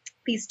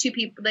these two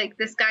people, like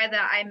this guy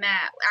that I met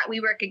at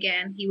WeWork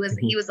again. He was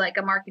like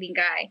a marketing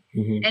guy,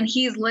 and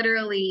he's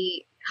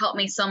literally helped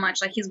me so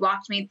much. Like he's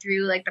walked me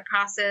through like the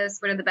process,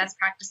 what are the best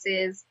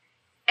practices,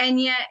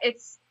 and yet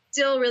it's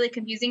still really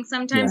confusing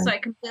sometimes. So I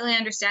completely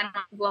understand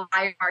why people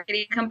hire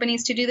marketing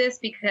companies to do this,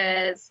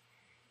 because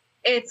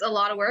it's a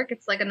lot of work.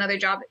 It's like another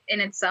job in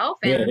itself.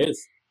 And it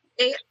is.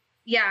 They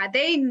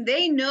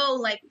know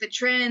like the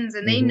trends,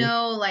 and they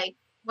know like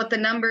what the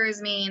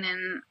numbers mean.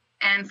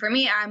 And for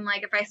me, I'm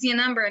like, if I see a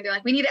number and they're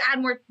like, we need to add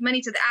more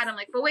money to the ad, I'm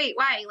like, but wait,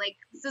 why? Like,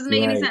 this doesn't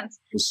make any sense.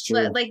 It's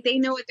true. But like, they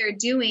know what they're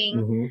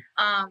doing.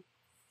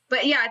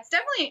 But yeah, it's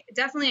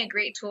definitely a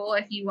great tool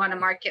if you want to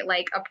market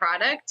like a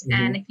product.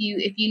 And if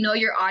you know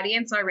your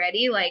audience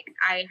already, like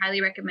I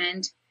highly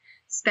recommend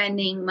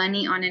spending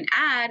money on an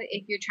ad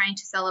if you're trying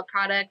to sell a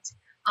product.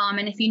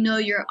 And if you know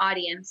your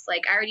audience,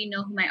 like I already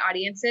know who my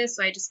audience is,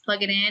 so I just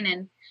plug it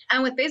in.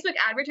 And with Facebook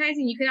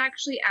advertising, you could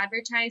actually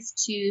advertise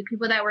to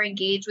people that were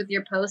engaged with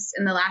your posts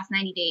in the last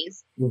 90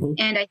 days.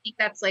 And I think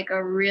that's like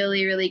a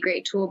really, really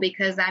great tool,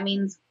 because that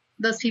means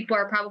those people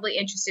are probably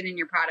interested in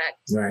your product.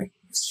 Right.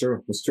 It's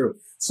true.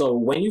 So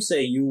when you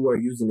say you were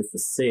using it for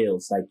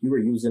sales, like you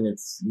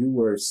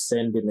were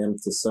sending them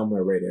to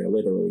somewhere where they're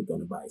literally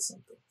going to buy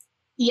something.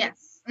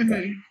 Yes.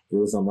 Okay. It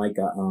was on like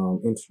a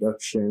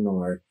introduction,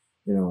 or,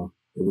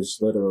 it was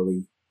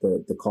literally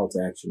the call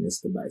to action is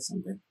to buy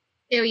something.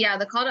 Yeah,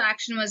 the call to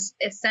action was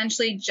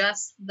essentially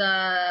just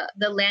the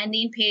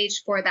landing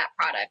page for that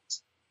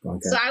product.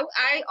 Okay. So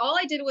all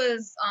I did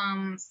was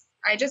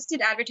I just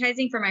did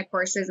advertising for my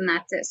courses, and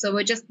that's it. So it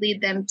would just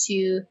lead them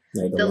to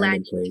the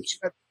landing page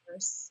for the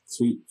course.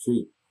 Sweet.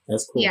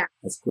 That's cool. Yeah.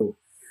 That's cool.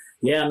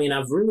 Yeah, I mean,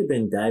 I've really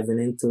been diving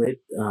into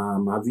it.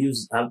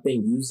 I've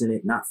been using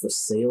it not for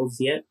sales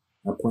yet.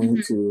 I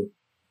plan to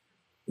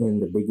in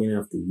the beginning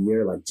of the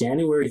year. Like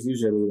January is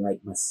usually like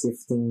my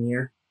sifting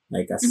year.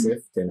 Like I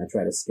sift and I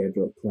try to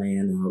schedule a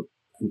plan out.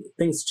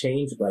 Things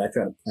change, but I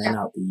try to plan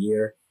out the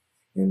year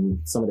and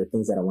some of the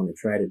things that I want to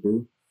try to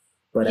do.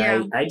 But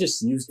I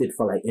just used it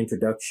for like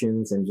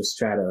introductions and just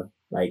try to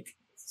like,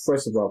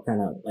 first of all,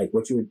 kind of like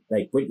what you would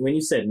like when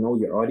you said know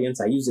your audience,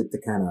 I use it to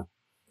kind of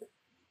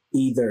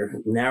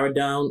either narrow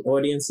down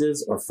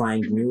audiences or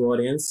find new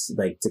audience,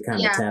 like to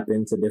kind of tap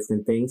into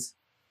different things.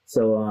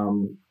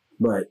 So,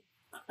 but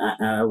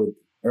I would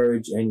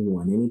urge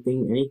anyone,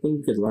 anything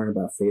you could learn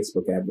about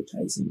Facebook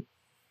advertising,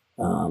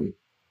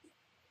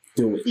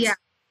 do it. Yeah.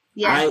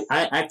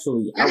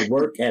 I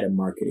work at a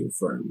marketing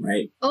firm,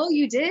 right? Oh,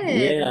 you did?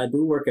 Yeah, I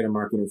do work at a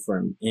marketing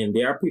firm, and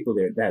there are people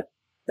there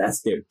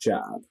that's their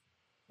job.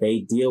 They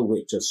deal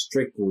with just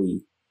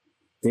strictly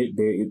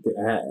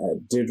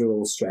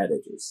digital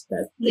strategies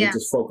that they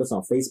just focus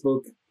on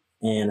Facebook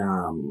and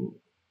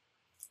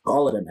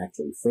all of them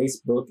actually: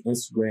 Facebook,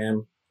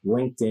 Instagram,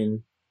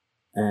 LinkedIn,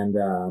 and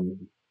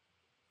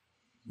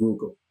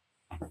Google.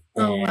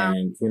 Oh, wow.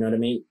 And you know what I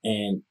mean?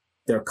 And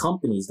there are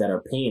companies that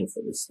are paying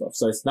for this stuff.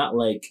 So it's not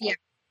like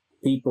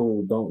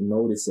people don't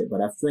notice it.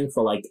 But I think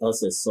for like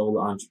us as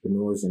solo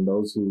entrepreneurs and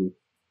those who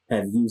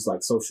have used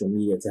like social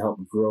media to help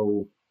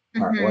grow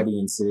our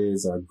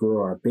audiences or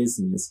grow our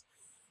business,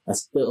 I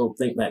still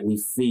think that we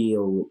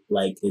feel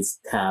like it's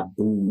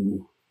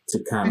taboo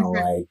to kind of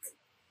like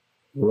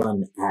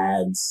run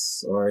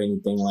ads or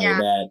anything like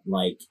that.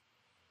 Like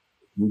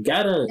you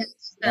gotta,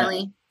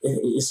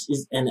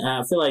 and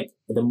I feel like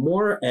the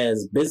more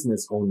as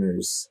business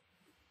owners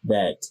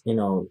that, you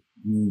know,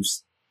 you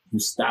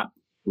stop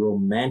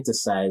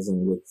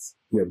romanticizing with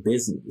your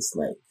business.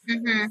 Like,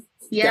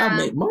 you gotta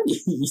make money.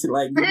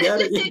 Like, you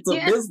gotta get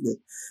into business.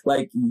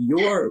 Like,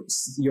 your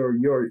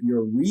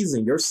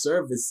reason, your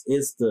service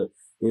is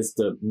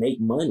to make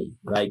money.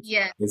 Like,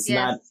 it's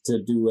not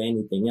to do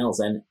anything else.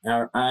 And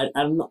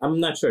I'm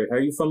not sure. Are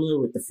you familiar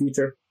with The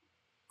Future,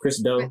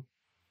 Chris Do?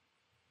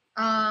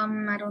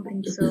 I don't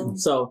think so.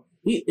 So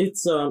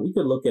it's you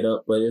could look it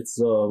up, but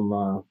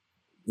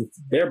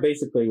they're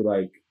basically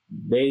like,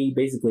 they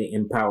basically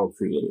empower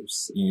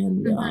creators.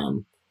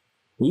 And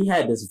he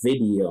had this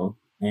video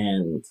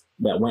and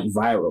that went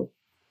viral,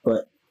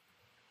 but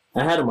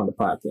I had him on the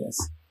podcast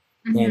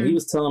and he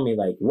was telling me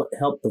like what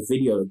helped the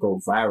video to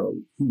go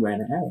viral. He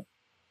ran an ad.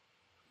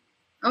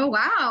 Oh,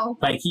 wow.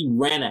 Like he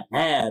ran an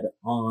ad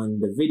on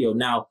the video.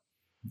 Now,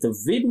 the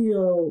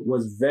video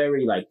was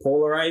very like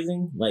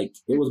polarizing. Like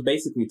it was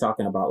basically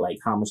talking about like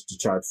how much to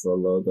charge for a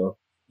logo.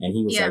 And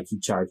he was like, he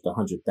charged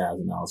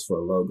 $100,000 for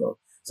a logo.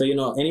 So, you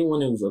know,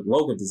 anyone who's a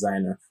logo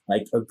designer,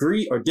 like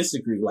agree or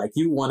disagree, like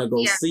you want to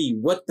go see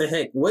what the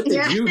heck, what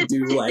did you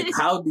do? Like,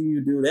 how do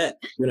you do that?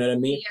 You know what I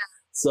mean? Yeah.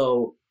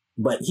 So,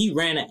 but he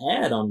ran an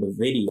ad on the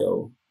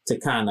video to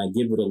kind of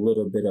give it a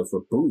little bit of a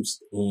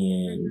boost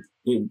and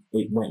it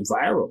went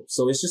viral.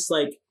 So it's just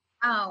like,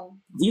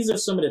 these are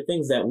some of the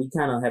things that we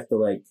kind of have to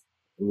like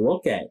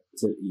look at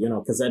to, you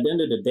know, because at the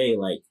end of the day,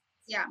 like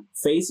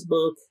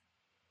Facebook,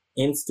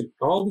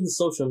 all these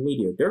social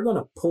media, they're going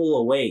to pull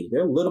away.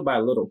 They're little by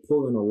little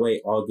pulling away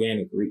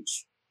organic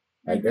reach.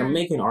 Like they're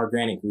making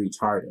organic reach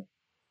harder.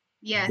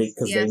 Yes.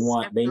 Because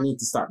they need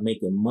to start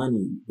making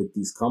money with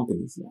these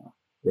companies now.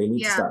 They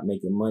need to start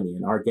making money,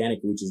 and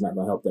organic reach is not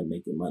going to help them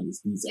making money. It's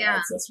these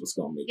ads. That's what's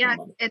going to make them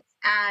money. It's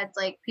ads.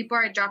 Like people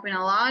are dropping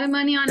a lot of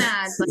money on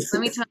ads. Like,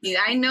 let me tell you,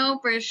 I know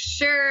for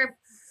sure,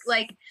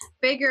 like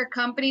bigger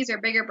companies or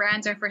bigger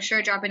brands are for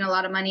sure dropping a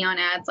lot of money on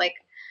ads. Like,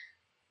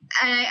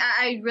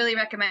 I really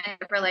recommend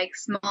it for like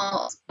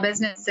small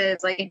businesses.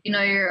 Like if you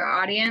know your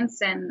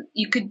audience, and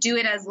you could do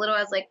it as little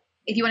as like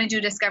if you want to do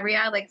a discovery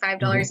ad, like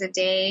 $5 a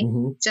day,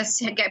 just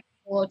to get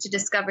people to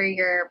discover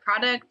your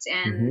product,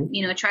 and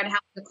you know, try to have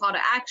the call to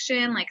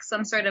action, like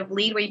some sort of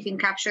lead where you can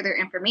capture their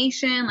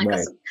information, like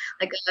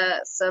a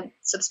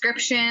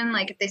subscription,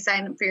 like if they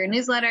sign up for your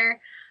newsletter.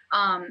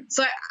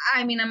 So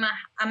I mean,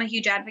 I'm a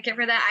huge advocate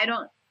for that. I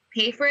don't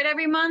pay for it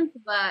every month,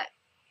 but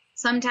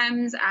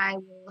sometimes I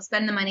will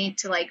spend the money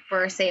to like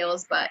for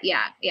sales. But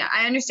yeah,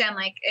 I understand.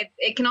 Like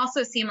it can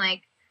also seem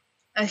like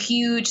a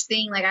huge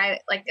thing. Like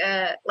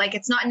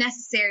it's not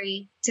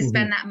necessary to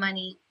spend that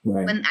money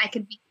when I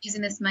could be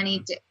using this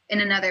money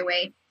in another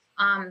way.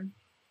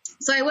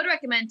 So I would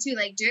recommend too,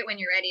 like do it when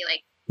you're ready.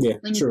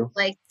 Like when you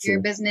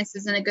your business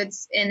is in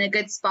a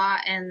good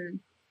spot, and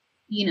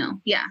you know,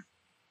 Yeah,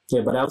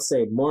 but I would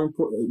say more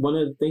important, one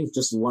of the things,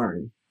 just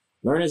learn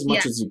as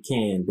much as you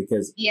can,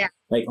 because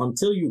like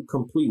until you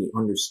completely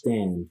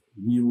understand,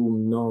 you will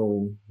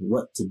know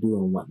what to do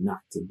and what not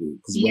to do.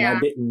 Because when I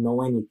didn't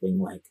know anything,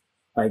 like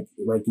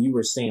you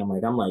were saying,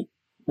 like I'm like,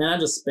 man, I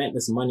just spent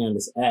this money on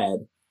this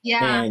ad,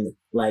 and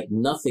like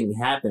nothing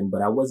happened,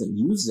 but I wasn't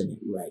using it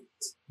right.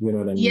 You know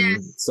what I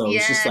mean? So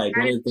it's just like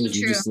one of the things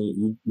you just need.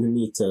 You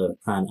need to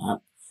kind of. I'm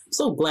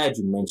so glad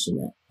you mentioned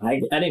that. I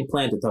didn't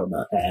plan to talk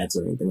about ads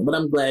or anything, but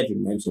I'm glad you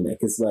mentioned that,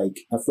 because like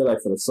I feel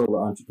like for the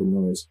solo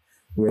entrepreneurs,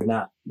 we're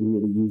not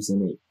really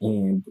using it,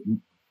 and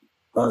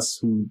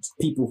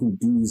people who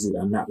do use it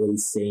are not really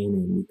saying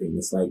anything.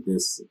 It's like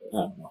this, I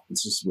don't know,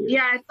 it's just weird.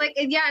 It's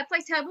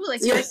like taboo.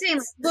 Like you were saying,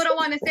 like, people don't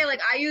want to say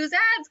like I use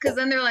ads, because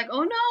then they're like,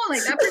 oh no,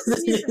 like that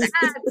person uses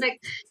ads. Like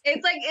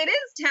it's like it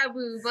is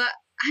taboo. But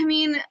I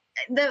mean,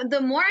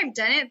 the more I've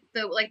done it,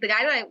 the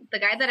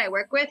guy that I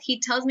work with, he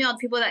tells me all the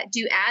people that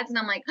do ads, and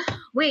I'm like,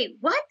 wait,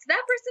 what?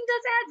 That person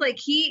does ads? Like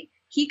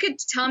he could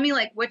tell me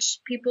like which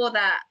people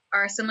that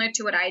are similar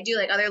to what I do,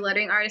 like other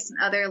lettering artists and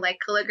other like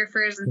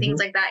calligraphers and things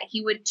like that.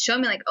 He would show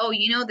me like, oh,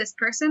 you know, this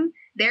person,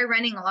 they're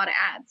running a lot of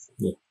ads.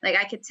 Like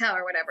I could tell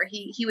or whatever.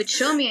 He would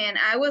show me, and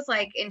I was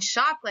like in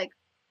shock, like,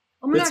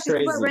 oh my gosh,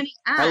 people are running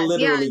ads. I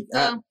literally,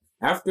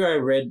 after I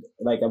read,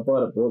 like I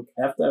bought a book,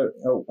 after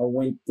I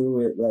went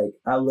through it, like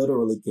I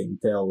literally can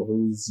tell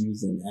who's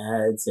using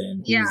ads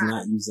and who's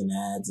not using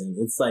ads. And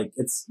it's like,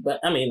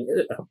 but I mean,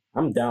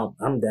 I'm down.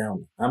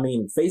 I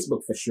mean,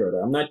 Facebook for sure.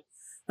 I'm not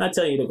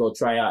telling you to go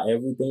try out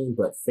everything,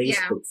 but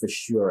Facebook for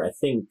sure. I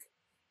think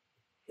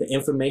the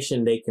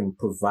information they can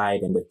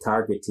provide and the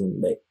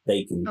targeting that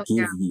they can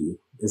give you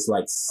is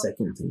like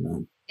second to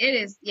none. It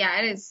is. Yeah,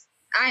 it is.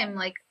 I'm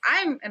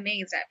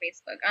amazed at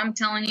Facebook. I'm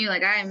telling you,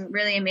 like, I'm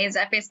really amazed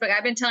at Facebook.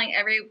 I've been telling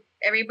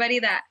everybody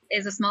that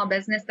is a small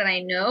business that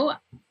I know,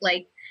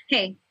 like,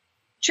 hey,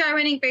 try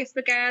running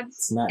Facebook ads.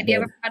 It's not If you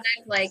dead. have a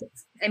product, like,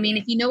 I mean,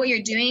 if you know what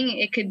you're doing,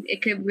 it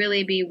could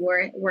really be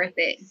worth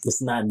it.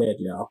 It's not dead,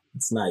 y'all.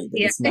 It's not.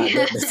 Yeah. It's not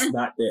dead. It's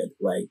not dead.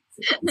 Like,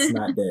 it's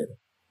not dead.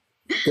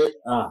 Good.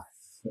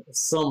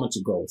 So much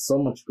gold. So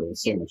much gold.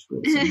 So much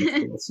gold. So much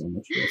gold. So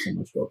much gold. So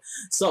much gold.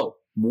 So,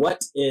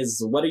 what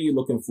are you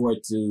looking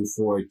forward to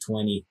for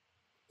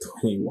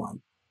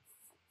 2021?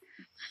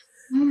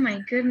 Oh my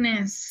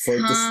goodness. For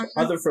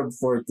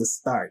it to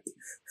start.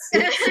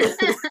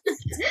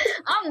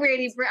 I'm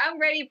ready for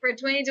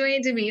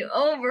 2020 to be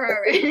over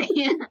already.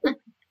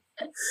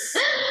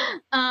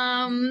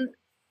 I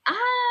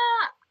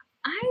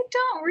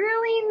don't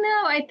really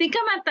know. I think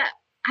I'm at that.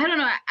 I don't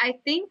know. I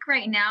think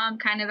right now I'm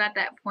kind of at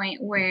that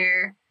point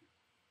where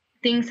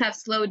things have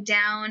slowed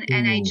down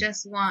and I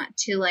just want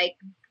to like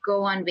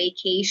go on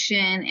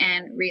vacation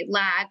and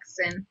relax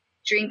and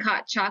drink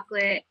hot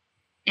chocolate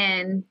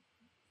and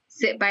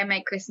sit by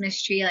my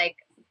Christmas tree. Like,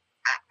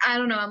 I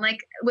don't know. I'm like,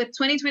 with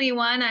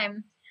 2021, I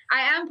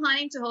am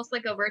planning to host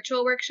like a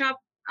virtual workshop.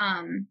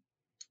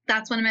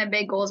 That's one of my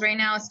big goals right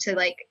now, is to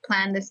like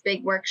plan this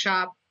big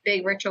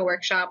virtual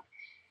workshop,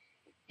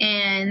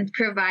 and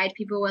provide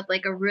people with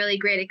like a really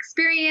great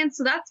experience.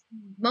 So that's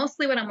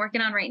mostly what I'm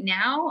working on right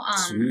now.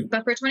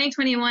 But for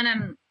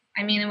 2021,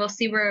 we'll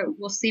see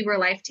where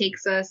life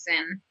takes us,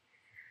 and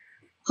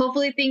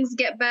hopefully things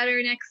get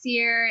better next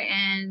year.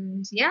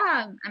 And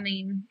yeah, I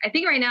mean, I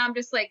think right now I'm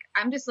just like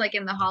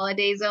in the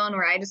holiday zone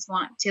where I just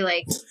want to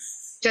like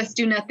just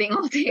do nothing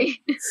all day.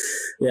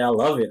 Yeah, I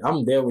love it.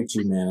 I'm there with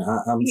you, man.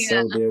 I'm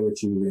so there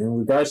with you. In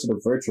regards to the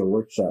virtual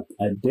workshop,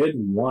 I did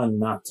one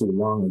not too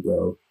long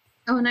ago.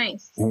 Oh,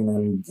 nice. And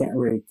I'm getting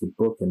ready to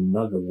book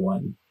another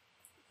one.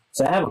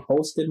 So I haven't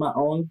hosted my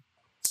own.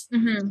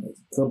 Mm-hmm.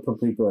 A couple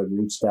of people have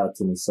reached out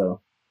to me.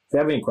 So if you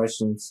have any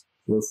questions,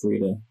 feel free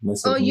to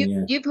message me.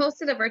 Oh, you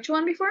posted a virtual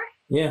one before?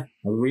 Yeah,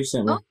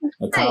 recently.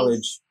 A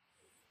college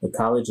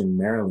in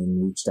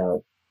Maryland reached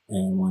out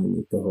and wanted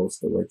me to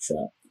host a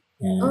workshop.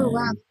 And, oh,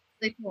 wow. That's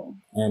really cool.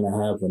 And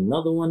I have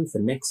another one for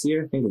next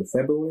year, I think in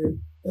February,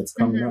 that's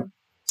coming up.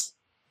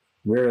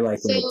 We're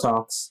like in the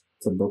talks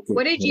to book it.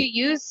 What did you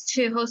use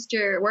to host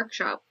your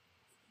workshop?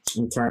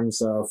 In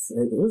terms of,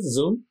 it was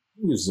Zoom.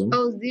 We use Zoom.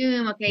 Oh,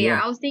 Zoom. Okay, yeah.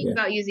 I was thinking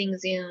about using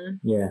Zoom.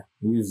 Yeah,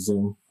 we use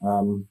Zoom.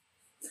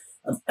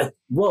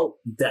 Well,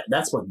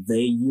 that's what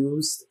they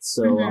used.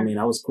 So, I mean,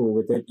 I was cool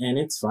with it. And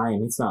it's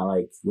fine. It's not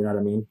like, you know what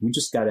I mean? You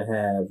just got to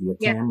have your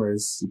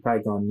cameras. You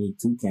probably going to need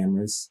 2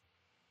 cameras.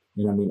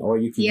 You know what I mean? Or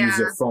you can use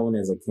your phone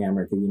as a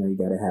camera, because, you know, you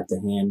got to have the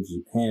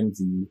hand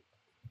view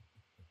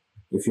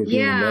if you're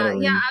doing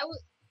lettering.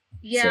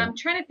 So. I'm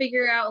trying to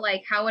figure out,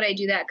 like, how would I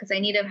do that? Because I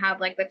need to have,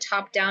 like, the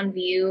top-down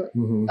view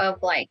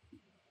of, like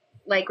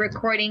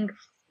recording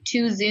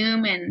to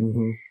Zoom.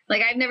 And,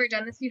 like, I've never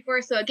done this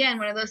before. So, again,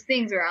 one of those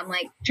things where I'm,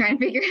 like, trying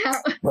to figure out.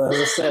 Well, as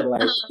I said,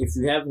 like, if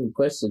you have any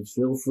questions,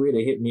 feel free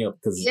to hit me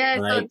up. Cause,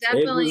 like,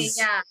 definitely,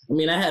 I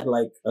mean, I had,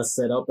 like, a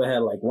setup. I had,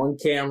 like, one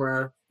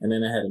camera, and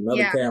then I had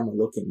another camera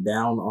looking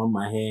down on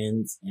my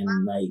hands.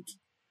 And, like,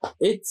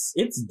 it's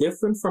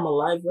different from a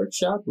live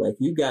workshop. Like,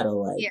 you got to,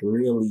 like,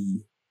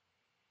 really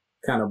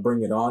kind of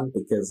bring it on,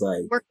 because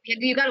like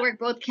you got to work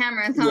both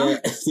cameras, huh?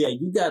 Yeah,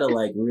 you got to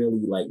like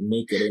really like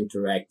make it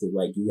interactive.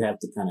 Like, you have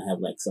to kind of have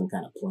like some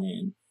kind of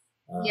plan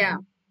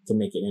to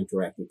make it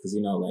interactive, because,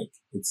 you know, like,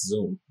 it's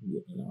Zoom,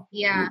 you know,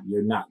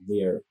 you're not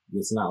there.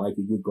 It's not like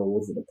you go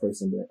over the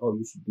person there, oh,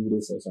 you should do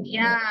this or something.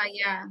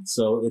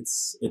 So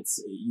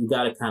it's you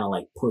got to kind of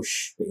like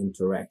push the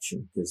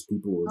interaction, because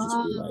people will just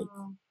be like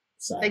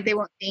silent. Like, they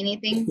won't say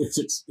anything.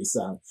 Just be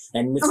silent.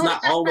 And it's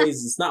not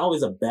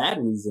always a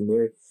bad reason.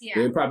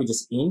 They're probably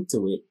just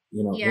into it,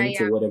 you know,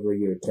 into whatever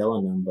you're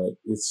telling them. But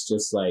it's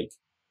just like,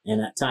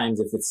 and at times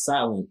if it's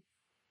silent,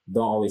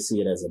 don't always see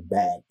it as a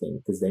bad thing,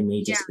 because they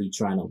may just be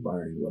trying to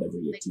learn whatever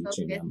you're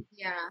teaching them.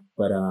 Yeah.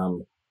 But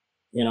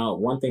you know,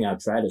 one thing I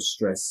try to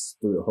stress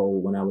through the whole,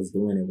 when I was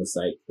doing it, was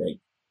like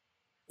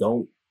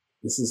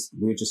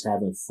we're just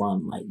having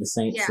fun. Like, this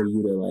ain't for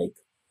you to like,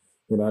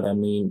 you know what I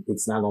mean?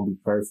 It's not going to be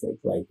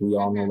perfect. Like, we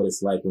all know what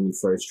it's like when you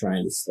first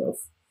trying this stuff.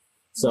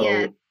 So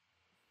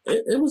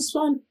it was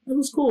fun. It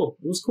was cool.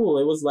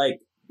 It was like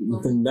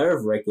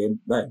nerve-wracking,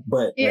 but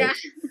like,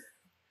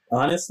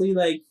 honestly,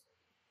 like,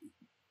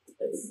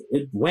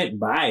 it went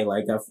by.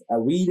 Like,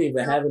 we didn't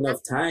even have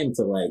enough time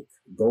to like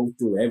go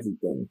through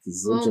everything,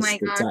 because it was just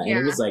the time. And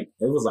it was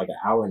like an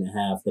hour and a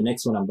half. The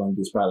next one I'm going to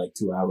do is probably like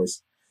 2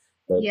 hours.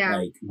 But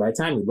like, by the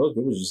time we looked,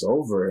 it was just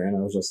over, and I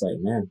was just like,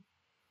 man.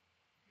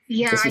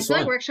 Yeah, I feel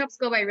like workshops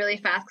go by really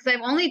fast, because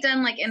I've only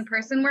done like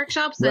in-person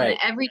workshops, and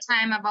every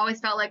time I've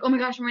always felt like, oh my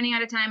gosh, I'm running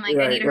out of time. Like,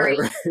 I need to hurry.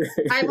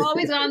 I've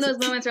always gone those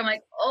moments where I'm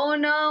like, oh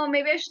no,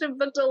 maybe I should have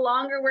booked a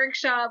longer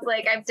workshop.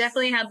 Like, I've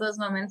definitely had those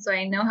moments, so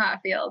I know how it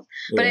feels.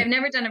 But I've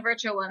never done a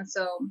virtual one,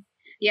 so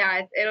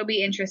yeah, it'll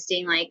be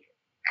interesting. Like,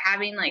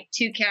 having like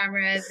 2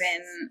 cameras,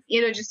 and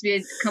it'll just be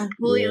a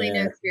completely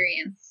new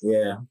experience.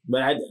 Yeah,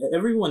 but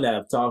everyone that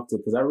I've talked to,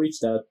 because I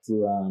reached out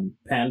to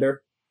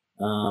Pander,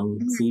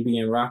 Phoebe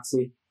and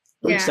Roxy.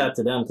 I reached out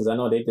to them because I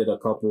know they did a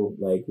couple,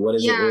 like, what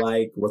is it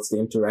like? What's the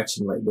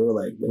interaction like?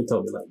 They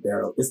told me, like,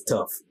 Daryl, it's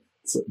tough.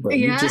 So, but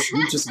you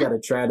just got to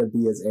try to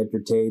be as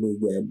entertaining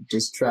and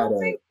just try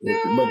but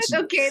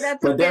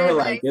they were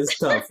like, it's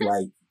tough.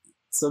 Like,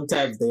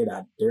 sometimes they're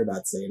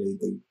not saying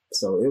anything.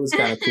 So it was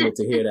kind of cool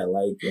to hear that,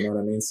 like, you know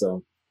what I mean?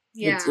 So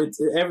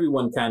it's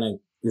everyone kind of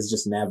is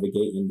just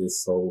navigating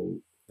this whole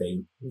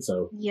thing.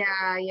 So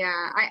I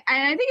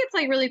think it's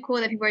like really cool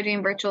that people are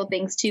doing virtual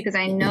things too, because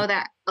I know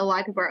that a lot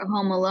of people are at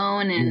home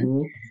alone,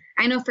 and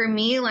I know for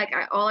me, like,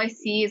 all I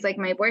see is like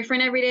my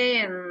boyfriend every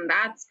day, and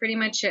that's pretty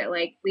much it.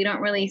 Like, we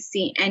don't really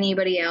see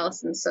anybody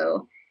else, and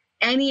so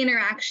any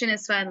interaction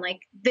is fun.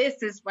 Like,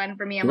 this is fun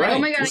for me. I'm like, oh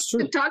my god, I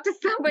can talk to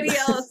somebody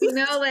else. You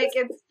know, like,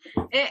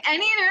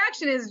 any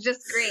interaction is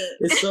just great.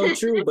 It's so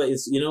true. But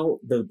it's, you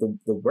know, the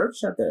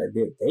workshop that I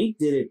did, they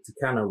did it to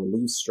kind of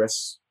relieve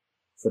stress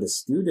for the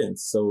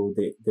students. So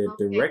the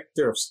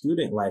director of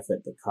student life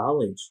at the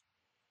college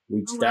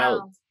reached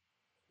out.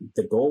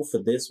 The goal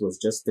for this was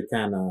just to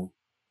kind of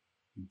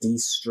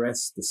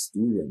de-stress the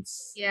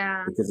students.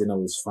 Yeah. Because, you know,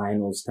 it was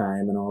finals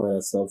time and all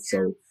that stuff.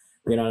 So,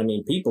 you know what I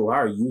mean? People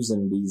are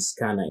using these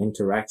kind of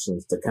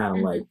interactions to kind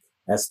of like,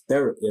 as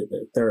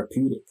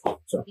therapeutic.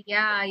 So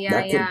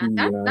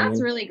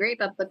That's really great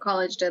that the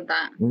college did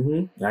that.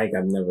 Like,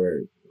 I've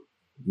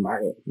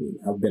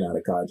been out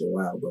of college a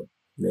while, but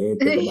they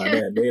ain't thinking about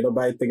that. They ain't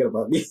nobody thinking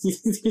about me.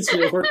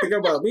 They weren't thinking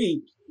about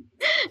me.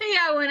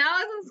 Yeah, when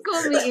I was in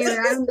school, me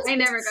either. I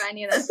never got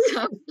any of that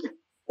stuff.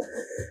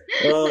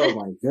 Oh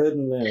my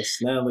goodness,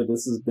 Natalie,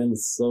 this has been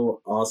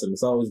so awesome.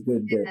 It's always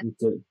good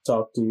to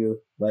talk to you.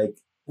 Like,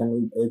 I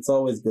mean, it's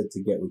always good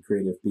to get with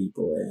creative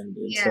people, and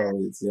it's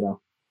always, you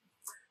know.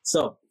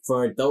 So,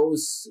 for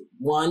those,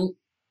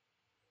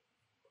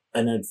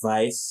 an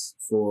advice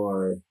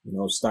for, you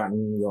know,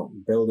 starting, you know,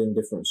 building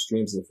different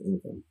streams of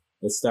income.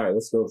 Let's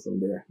go from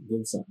there.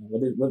 Give something.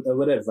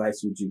 What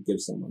advice would you give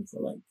someone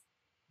for, like,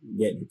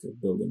 getting into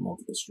building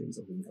multiple streams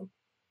of income?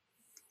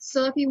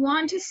 So if you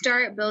want to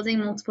start building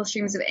multiple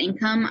streams of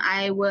income,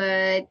 I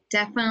would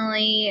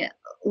definitely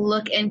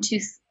look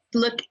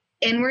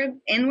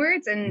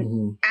inwards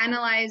and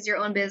analyze your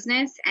own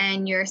business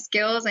and your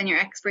skills and your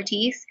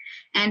expertise,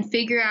 and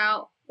figure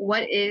out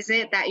what is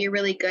it that you're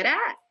really good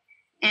at,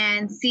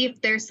 and see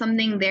if there's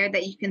something there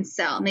that you can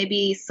sell.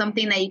 Maybe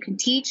something that you can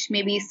teach,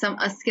 maybe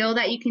a skill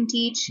that you can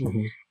teach,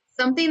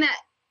 something that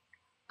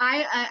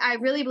I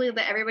really believe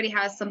that everybody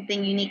has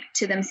something unique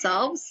to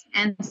themselves.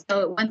 And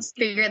so once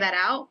you figure that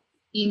out,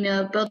 you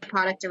know, build a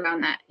product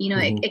around that. You know,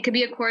 it could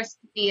be a course,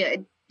 it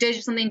could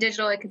be something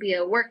digital, it could be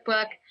a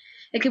workbook,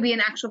 it could be an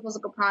actual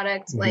physical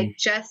product. Like,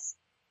 just,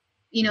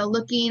 you know,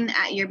 looking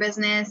at your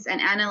business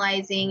and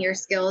analyzing your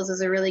skills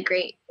is a really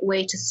great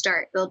way to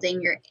start building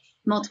your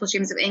multiple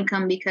streams of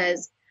income,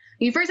 because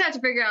you first have to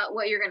figure out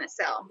what you're going to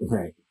sell.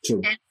 Right.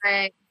 True.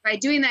 And by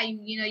doing that,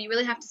 you know, you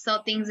really have to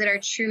sell things that are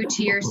true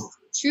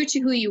to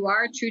who you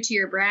are, true to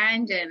your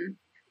brand, and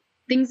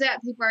things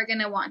that people are going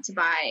to want to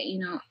buy. You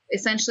know,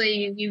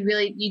 essentially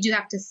you do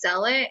have to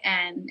sell it,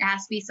 and it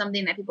has to be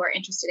something that people are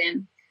interested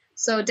in.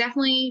 So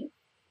definitely,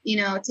 you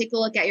know, take a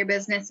look at your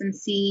business and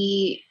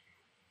see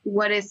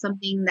what is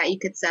something that you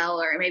could sell,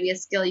 or maybe a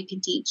skill you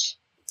can teach.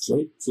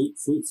 Sweet.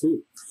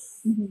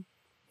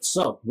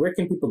 So, where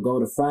can people go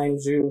to find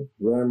you,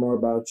 learn more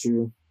about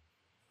you?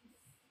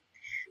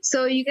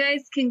 So you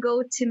guys can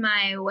go to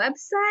my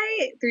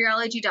website,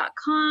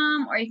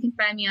 3ology.com, or you can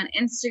find me on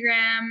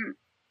Instagram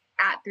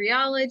at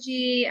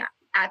 3ology,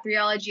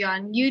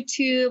 on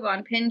YouTube,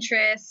 on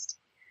Pinterest.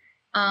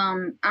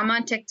 I'm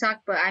on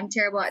TikTok, but I'm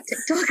terrible at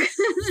TikTok.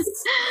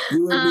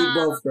 You and me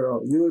both,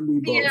 girl. You and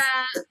me both. Yeah,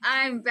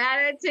 I'm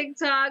bad at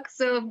TikTok.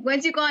 So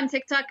once you go on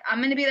TikTok, I'm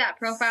going to be that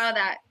profile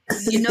that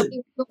you know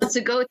people want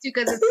to go to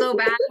because it's so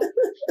bad.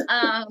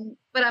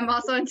 But I'm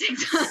also on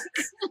TikTok.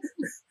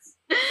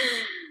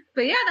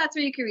 But yeah, that's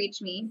where you can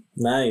reach me.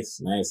 Nice.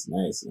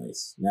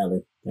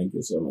 Natalie, thank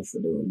you so much for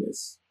doing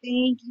this.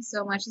 Thank you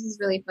so much. This is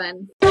really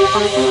fun.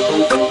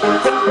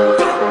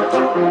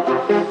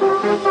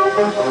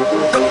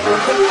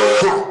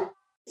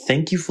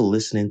 Thank you for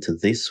listening to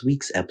this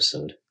week's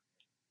episode.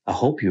 I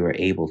hope you are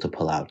able to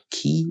pull out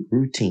key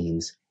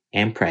routines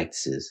and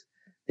practices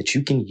that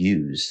you can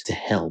use to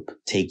help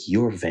take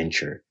your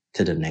venture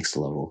to the next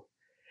level.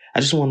 I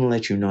just want to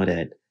let you know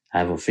that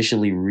I've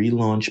officially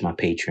relaunched my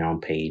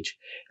Patreon page.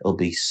 It'll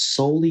be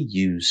solely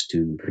used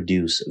to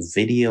produce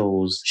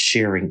videos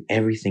sharing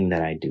everything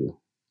that I do.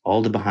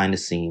 All the behind the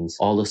scenes,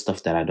 all the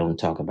stuff that I don't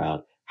talk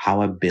about,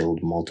 how I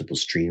build multiple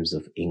streams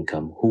of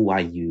income, who I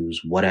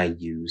use, what I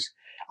use.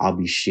 I'll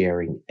be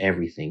sharing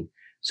everything.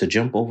 So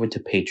jump over to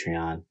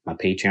Patreon, my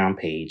Patreon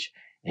page,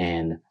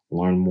 and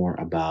learn more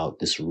about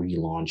this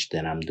relaunch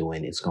that I'm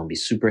doing. It's going to be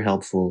super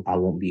helpful. I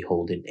won't be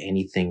holding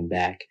anything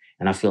back.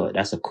 And I feel like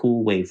that's a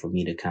cool way for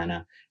me to kind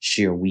of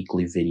share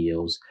weekly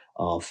videos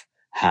of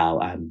how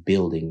I'm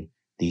building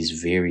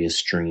these various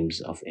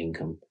streams of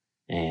income.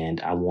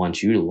 And I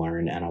want you to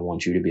learn, and I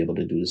want you to be able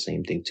to do the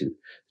same thing too.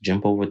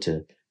 Jump over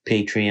to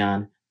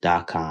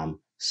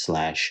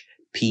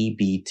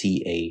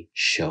patreon.com/PBTA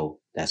show.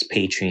 That's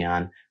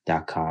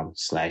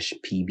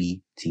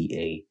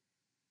patreon.com/PBTA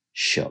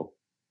show.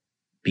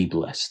 Be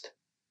blessed.